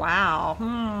 Oh,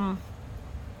 wow.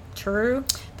 True?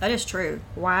 That is true.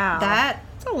 Wow.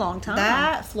 That's a long time.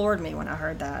 That floored me when I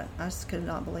heard that. I just could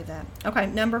not believe that. Okay,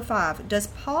 number 5. Does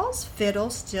Paul's Fiddle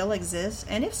still exist?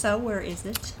 And if so, where is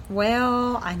it?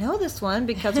 Well, I know this one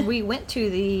because we went to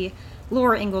the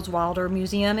Laura Ingalls Wilder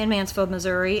Museum in Mansfield,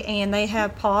 Missouri, and they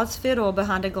have Paul's Fiddle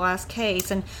behind a glass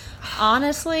case. And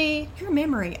honestly, Your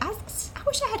memory. I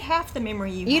wish I had half the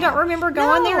memory you You have. don't remember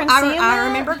going there and I seeing that?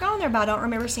 remember going there, but I don't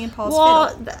remember seeing Paul's well,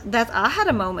 Fiddle. I had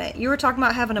a moment. You were talking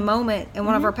about having a moment in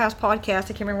one of our past podcasts.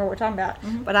 I can't remember what we're talking about,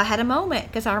 but I had a moment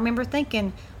because I remember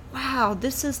thinking, "Wow,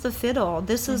 this is the fiddle.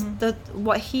 This is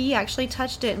what he actually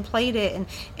touched it and played it,"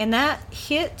 and that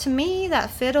hit to me.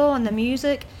 That fiddle and the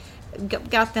music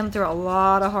got them through a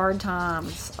lot of hard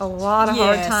times. Hard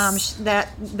Yes. times.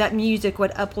 That music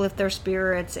would uplift their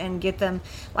spirits and get them.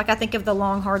 Like I think of the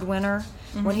Long Hard Winter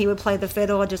when he would play the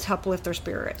fiddle, it just helped lift their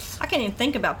spirits. I can't even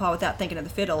think about Paul without thinking of the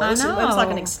fiddle. It I was, know. it was like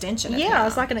an extension of him. Yeah,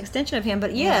 it's like an extension of him.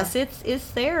 But yes,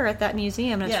 it's there at that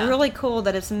museum, and it's Yeah. really cool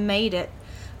that it's made it,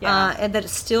 Yeah. and that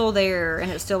it's still there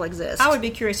and it still exists. I would be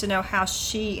curious to know how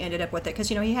she ended up with it, because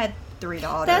he had 3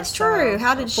 daughters. That's true. so-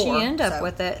 How or did she 4, end up so,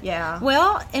 with it? Yeah.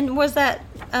 Well, and was that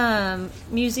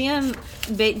museum?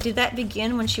 Did that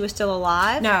begin when she was still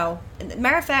alive? No.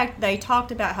 Matter of fact, they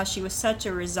talked about how she was such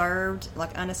a reserved,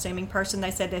 like unassuming person.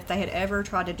 They said if they had ever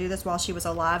tried to do this while she was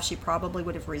alive, she probably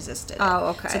would have resisted it. Oh,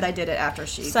 okay. So they did it after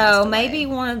she passed So away. maybe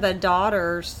one of the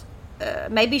daughters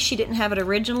maybe she didn't have it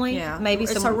originally. Yeah. Maybe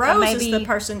so some. Rose maybe is the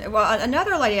person. Well,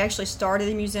 another lady actually started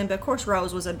the museum, but of course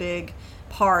Rose was a big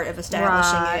part of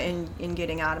establishing Right. it and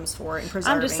getting items for it and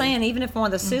preserving. I'm just saying, even if one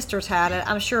of the sisters had it,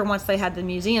 I'm sure once they had the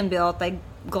museum built, they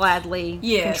gladly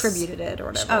Yes. contributed it or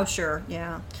whatever. Oh, sure,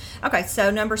 yeah. Okay,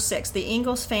 so number 6, the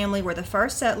Ingalls family were the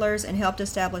first settlers and helped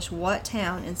establish what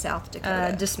town in South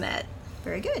Dakota? De Smet.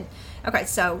 Very good. Okay,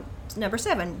 so number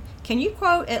 7, can you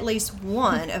quote at least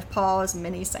one of Paul's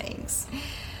many sayings?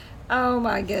 Oh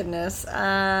my goodness.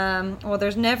 Well,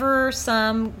 there's never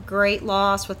some great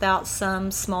loss without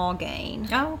some small gain.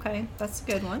 Oh, okay, that's a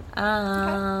good one.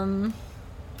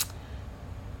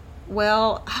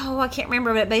 Well, I can't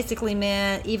remember, but it basically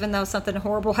meant even though something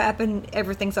horrible happened,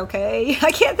 everything's okay.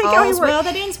 I can't think of All's any word. well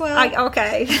that ends well.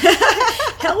 Okay.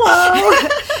 Hello.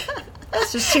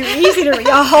 That's just too easy to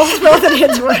all's well that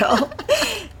ends well.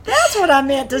 That's what I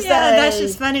meant to say. Yeah, that's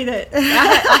just funny that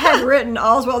I had written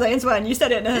all's well that ends well, and you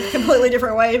said it in a completely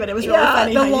different way, but it was really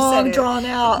funny how you said it. drawn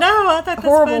out. No, I thought that's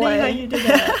horrible funny way. how you did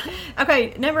that.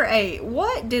 Okay, number 8.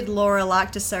 What did Laura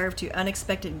like to serve to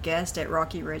unexpected guests at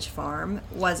Rocky Ridge Farm?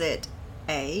 Was it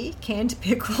A, canned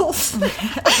pickles?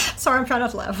 Sorry, I'm trying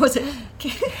not to laugh. Was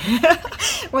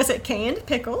it canned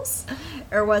pickles?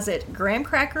 Or was it graham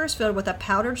crackers filled with a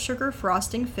powdered sugar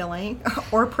frosting filling?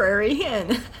 Or prairie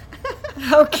hen?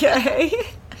 Okay.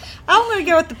 I'm going to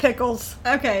go with the pickles.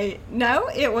 Okay, no,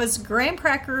 it was graham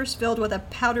crackers filled with a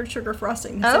powdered sugar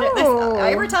frosting. Oh.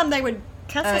 Every time they would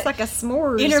Kind of sounds like a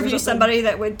s'mores. or interview something. somebody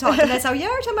that would talk to me, so yeah,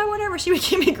 every time I went over, she would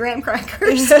give me graham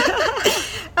crackers.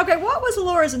 Okay, what was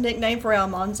Laura's nickname for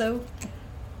Almanzo?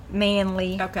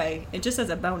 Manly. Okay, and just as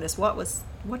a bonus, what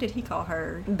did he call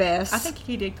her? Bess. I think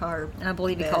he did call her. I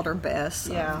believe he Beth. called her Bess.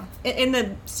 So. Yeah. In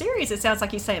the series, it sounds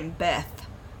like he's saying Beth,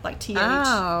 like TH.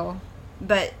 Oh.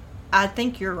 But I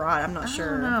think you're right. I'm not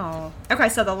sure. No. Okay,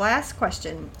 so the last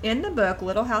question. In the book,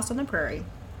 Little House on the Prairie,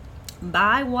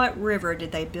 by what river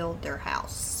did they build their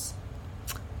house?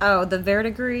 Oh, the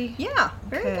verdigris. Yeah,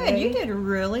 very good. Okay. You did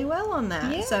really well on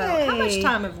that. So how much Yay.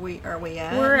 time are we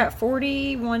at? We're at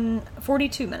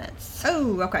 42 minutes.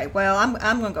 Oh, okay. Well, I'm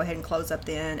going to go ahead and close up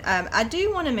then. I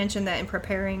do want to mention that in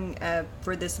preparing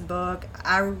for this book,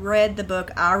 I read the book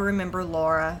I Remember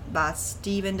Laura by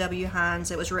Stephen W.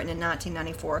 Hines. It was written in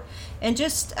 1994. And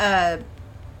just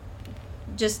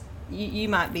you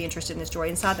might be interested in this, Joy.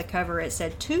 Inside the cover, it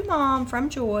said, "To Mom from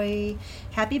Joy,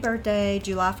 happy birthday,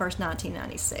 July 1st,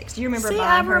 1996." Do you remember See, buying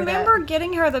I her remember that?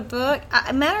 getting her the book.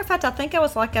 Matter of fact, I think I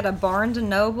was like at a Barnes &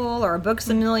 Noble or a Books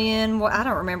A Million. Well, I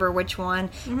don't remember which one.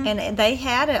 And they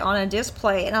had it on a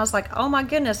display. And I was like, oh my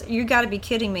goodness, you got to be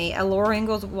kidding me. A Laura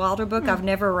Ingalls Wilder book I've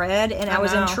never read. And I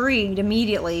was know. intrigued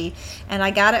immediately. And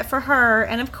I got it for her.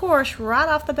 And of course, right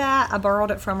off the bat, I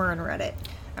borrowed it from her and read it.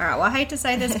 All right, well, I hate to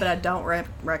say this, but I don't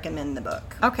recommend the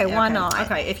book. Okay, why not?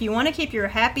 Okay, if you want to keep your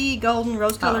happy, golden,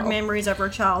 rose-colored Oh. memories of her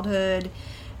childhood,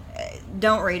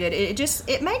 don't read it.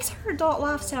 It makes her adult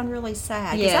life sound really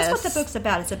sad. 'Cause that's what the Yes. book's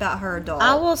about. It's about her adult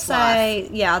I will life. say,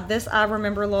 yeah, this I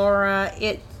Remember Laura.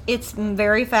 It's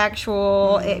very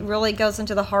factual. It really goes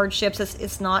into the hardships.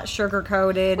 It's not sugar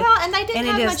coated. Well, and they didn't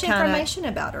it have is much kinda- information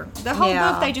about her. The whole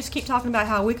Yeah. book, they just keep talking about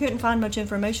how we couldn't find much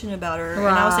information about her. And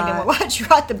I was thinking, Right. well, why'd you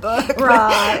write the book?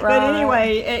 Right, But right.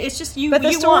 anyway, it's just you. But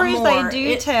the you stories want they more.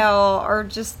 do tell are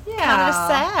just kind Yeah. of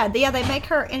sad. Yeah, they make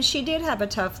her, and she did have a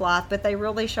tough life, but they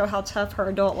really show how tough her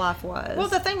adult life was. Well,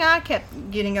 the thing I kept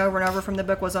getting over and over from the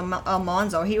book was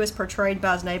Almanzo. He was portrayed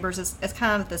by his neighbors as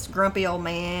kind of this grumpy old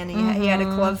man. He had a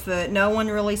clubfoot. No one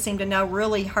really seemed to know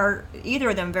really hurt either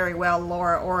of them very well,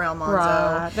 Laura or Almanzo.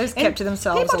 Right. They just kept to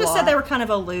themselves People a just lot. said they were kind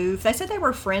of aloof. They said they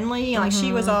were friendly, like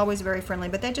she was always very friendly,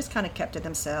 but they just kind of kept to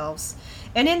themselves.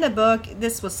 And in the book,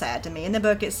 this was sad to me. In the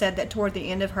book, it said that toward the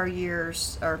end of her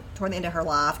years, or toward the end of her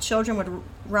life, children would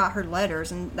write her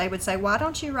letters, and they would say, "Why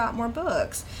don't you write more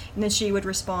books?" And then she would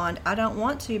respond, "I don't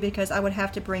want to because I would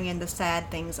have to bring in the sad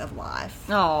things of life."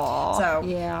 Aw, So,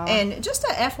 yeah. And just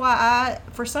a FYI,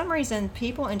 for some reason,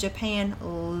 people in Japan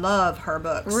love her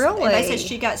books. Really? And they said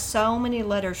she got so many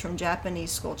letters from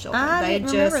Japanese school children. I they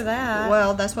didn't remember that.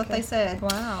 Well, that's what they said.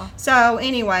 Wow. So,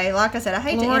 anyway, like I said, I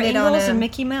hate Laura to end it on Ingalls a... and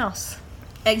Mickey Mouse.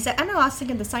 I know, I was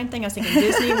thinking the same thing. I was thinking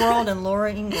Disney World and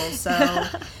Laura Ingalls. So,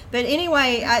 but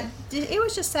anyway, it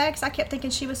was just sad because I kept thinking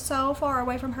she was so far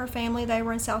away from her family. They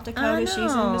were in South Dakota. She's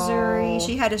in Missouri. know.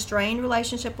 She had a strained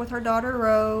relationship with her daughter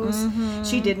Rose.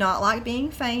 She did not like being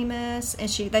famous, and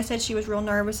they said she was real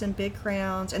nervous in big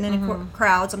crowds. And then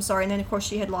crowds. I'm sorry. And then of course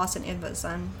she had lost an infant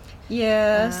son.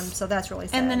 Yes. So that's really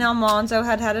sad. And then Almanzo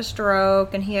had a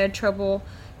stroke, and he had trouble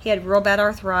he had real bad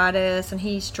arthritis, and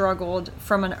he struggled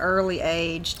from an early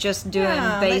age just doing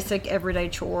basic everyday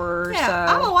chores. Yeah.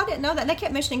 So. Oh, I didn't know that. They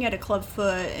kept mentioning he had a club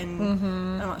foot, and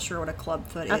I'm not sure what a club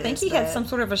foot is. I think he had some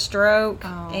sort of a stroke,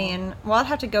 Oh. and I'd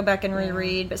have to go back and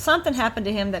reread, but something happened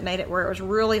to him that made it where it was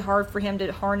really hard for him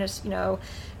to harness,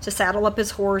 to saddle up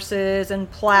his horses and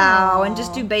plow and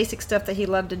just do basic stuff that he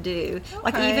loved to do.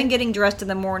 Like Okay. even getting dressed in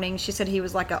the morning, she said he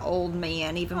was like an old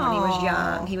man even when he was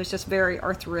young. He was just very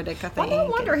arthritic, I think. Well,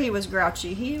 no wonder he was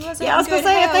grouchy. He wasn't. Yeah, I was going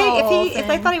gonna to say if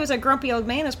they thought he was a grumpy old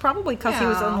man, it's probably because he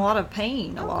was in Yeah. a lot of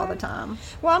pain a lot of the time.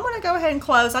 Well, I'm going to go ahead and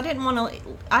close. I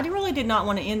really did not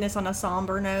want to end this on a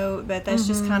somber note, but that's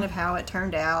just kind of how it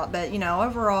turned out. But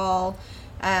overall,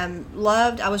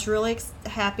 loved. I was really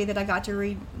happy that I got to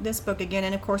read this book again,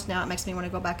 and of course now it makes me want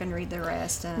to go back and read the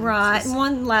rest. And Right. And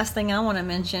one last thing I want to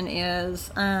mention is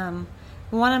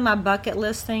one of my bucket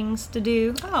list things to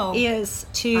do is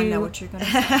to. I know what you're going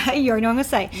to say. You're going to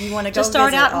say. You want to go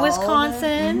start visit out in all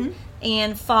Wisconsin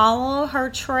and follow her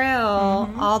trail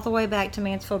all the way back to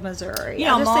Mansfield, Missouri.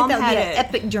 I just Mom think that would be had an it.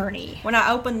 epic journey. When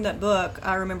I opened the book,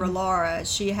 I remember Laura,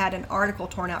 she had an article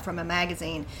torn out from a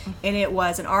magazine, and it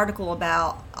was an article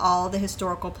about all the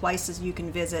historical places you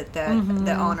can visit that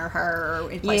honor her.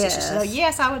 Or places. Yes. So,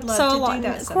 yes, I would love to do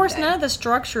that of course, someday. none of the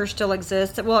structures still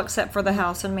exist, well, except for the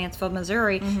house in Mansfield,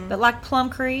 Missouri. But like Plum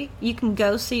Creek, you can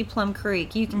go see Plum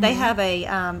Creek. They have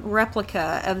a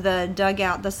replica of the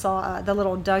dugout, the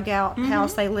little dugout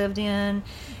house they lived in.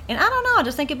 And I don't know, I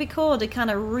just think it'd be cool to kind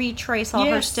of retrace all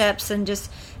her steps and just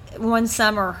one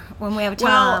summer when we have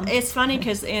time. Well, it's funny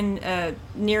because in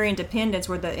near Independence,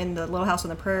 in the Little House on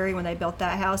the Prairie, when they built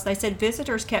that house, they said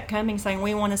visitors kept coming saying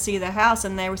we want to see the house,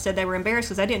 and said they were embarrassed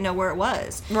because they didn't know where it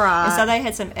was. Right. And so they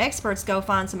had some experts go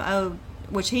find some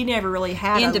which he never really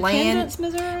had Independence, a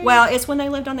land. Missouri? Well, it's when they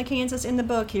lived on the Kansas in the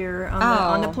book here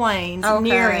on the plains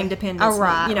near Independence. Oh,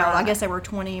 right, I guess they were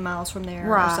 20 miles from there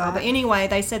or so. Right. But anyway,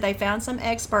 they said they found some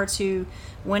experts who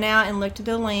went out and looked at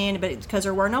the land, but because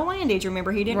there were no land deeds,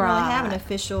 remember, he didn't really have an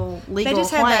official legal they just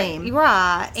claim. Had that,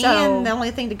 right. So, and the only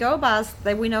thing to go by is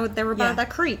we know they were by the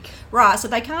creek. Right, so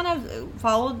they kind of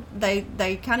followed,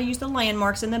 they kind of used the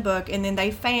landmarks in the book, and then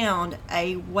they found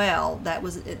a well that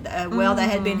was a well that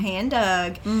had been hand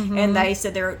dug, and they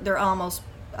said they're almost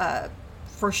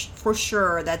for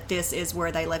sure that this is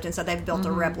where they lived, and so they've built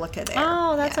a replica there.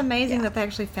 Oh, that's amazing that they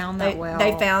actually found that well.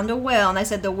 They found a well, and they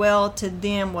said the well to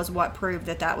them was what proved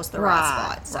that was the right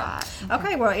spot. So, right.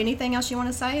 Okay, well, anything else you want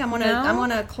to say? I'm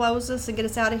gonna close this and get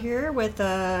us out of here with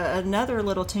another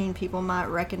little tune people might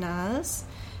recognize,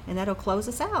 and that'll close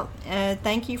us out.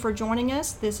 Thank you for joining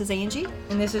us. This is Angie,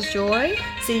 And this is Joy.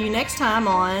 See you next time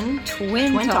on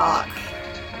Twin Talk.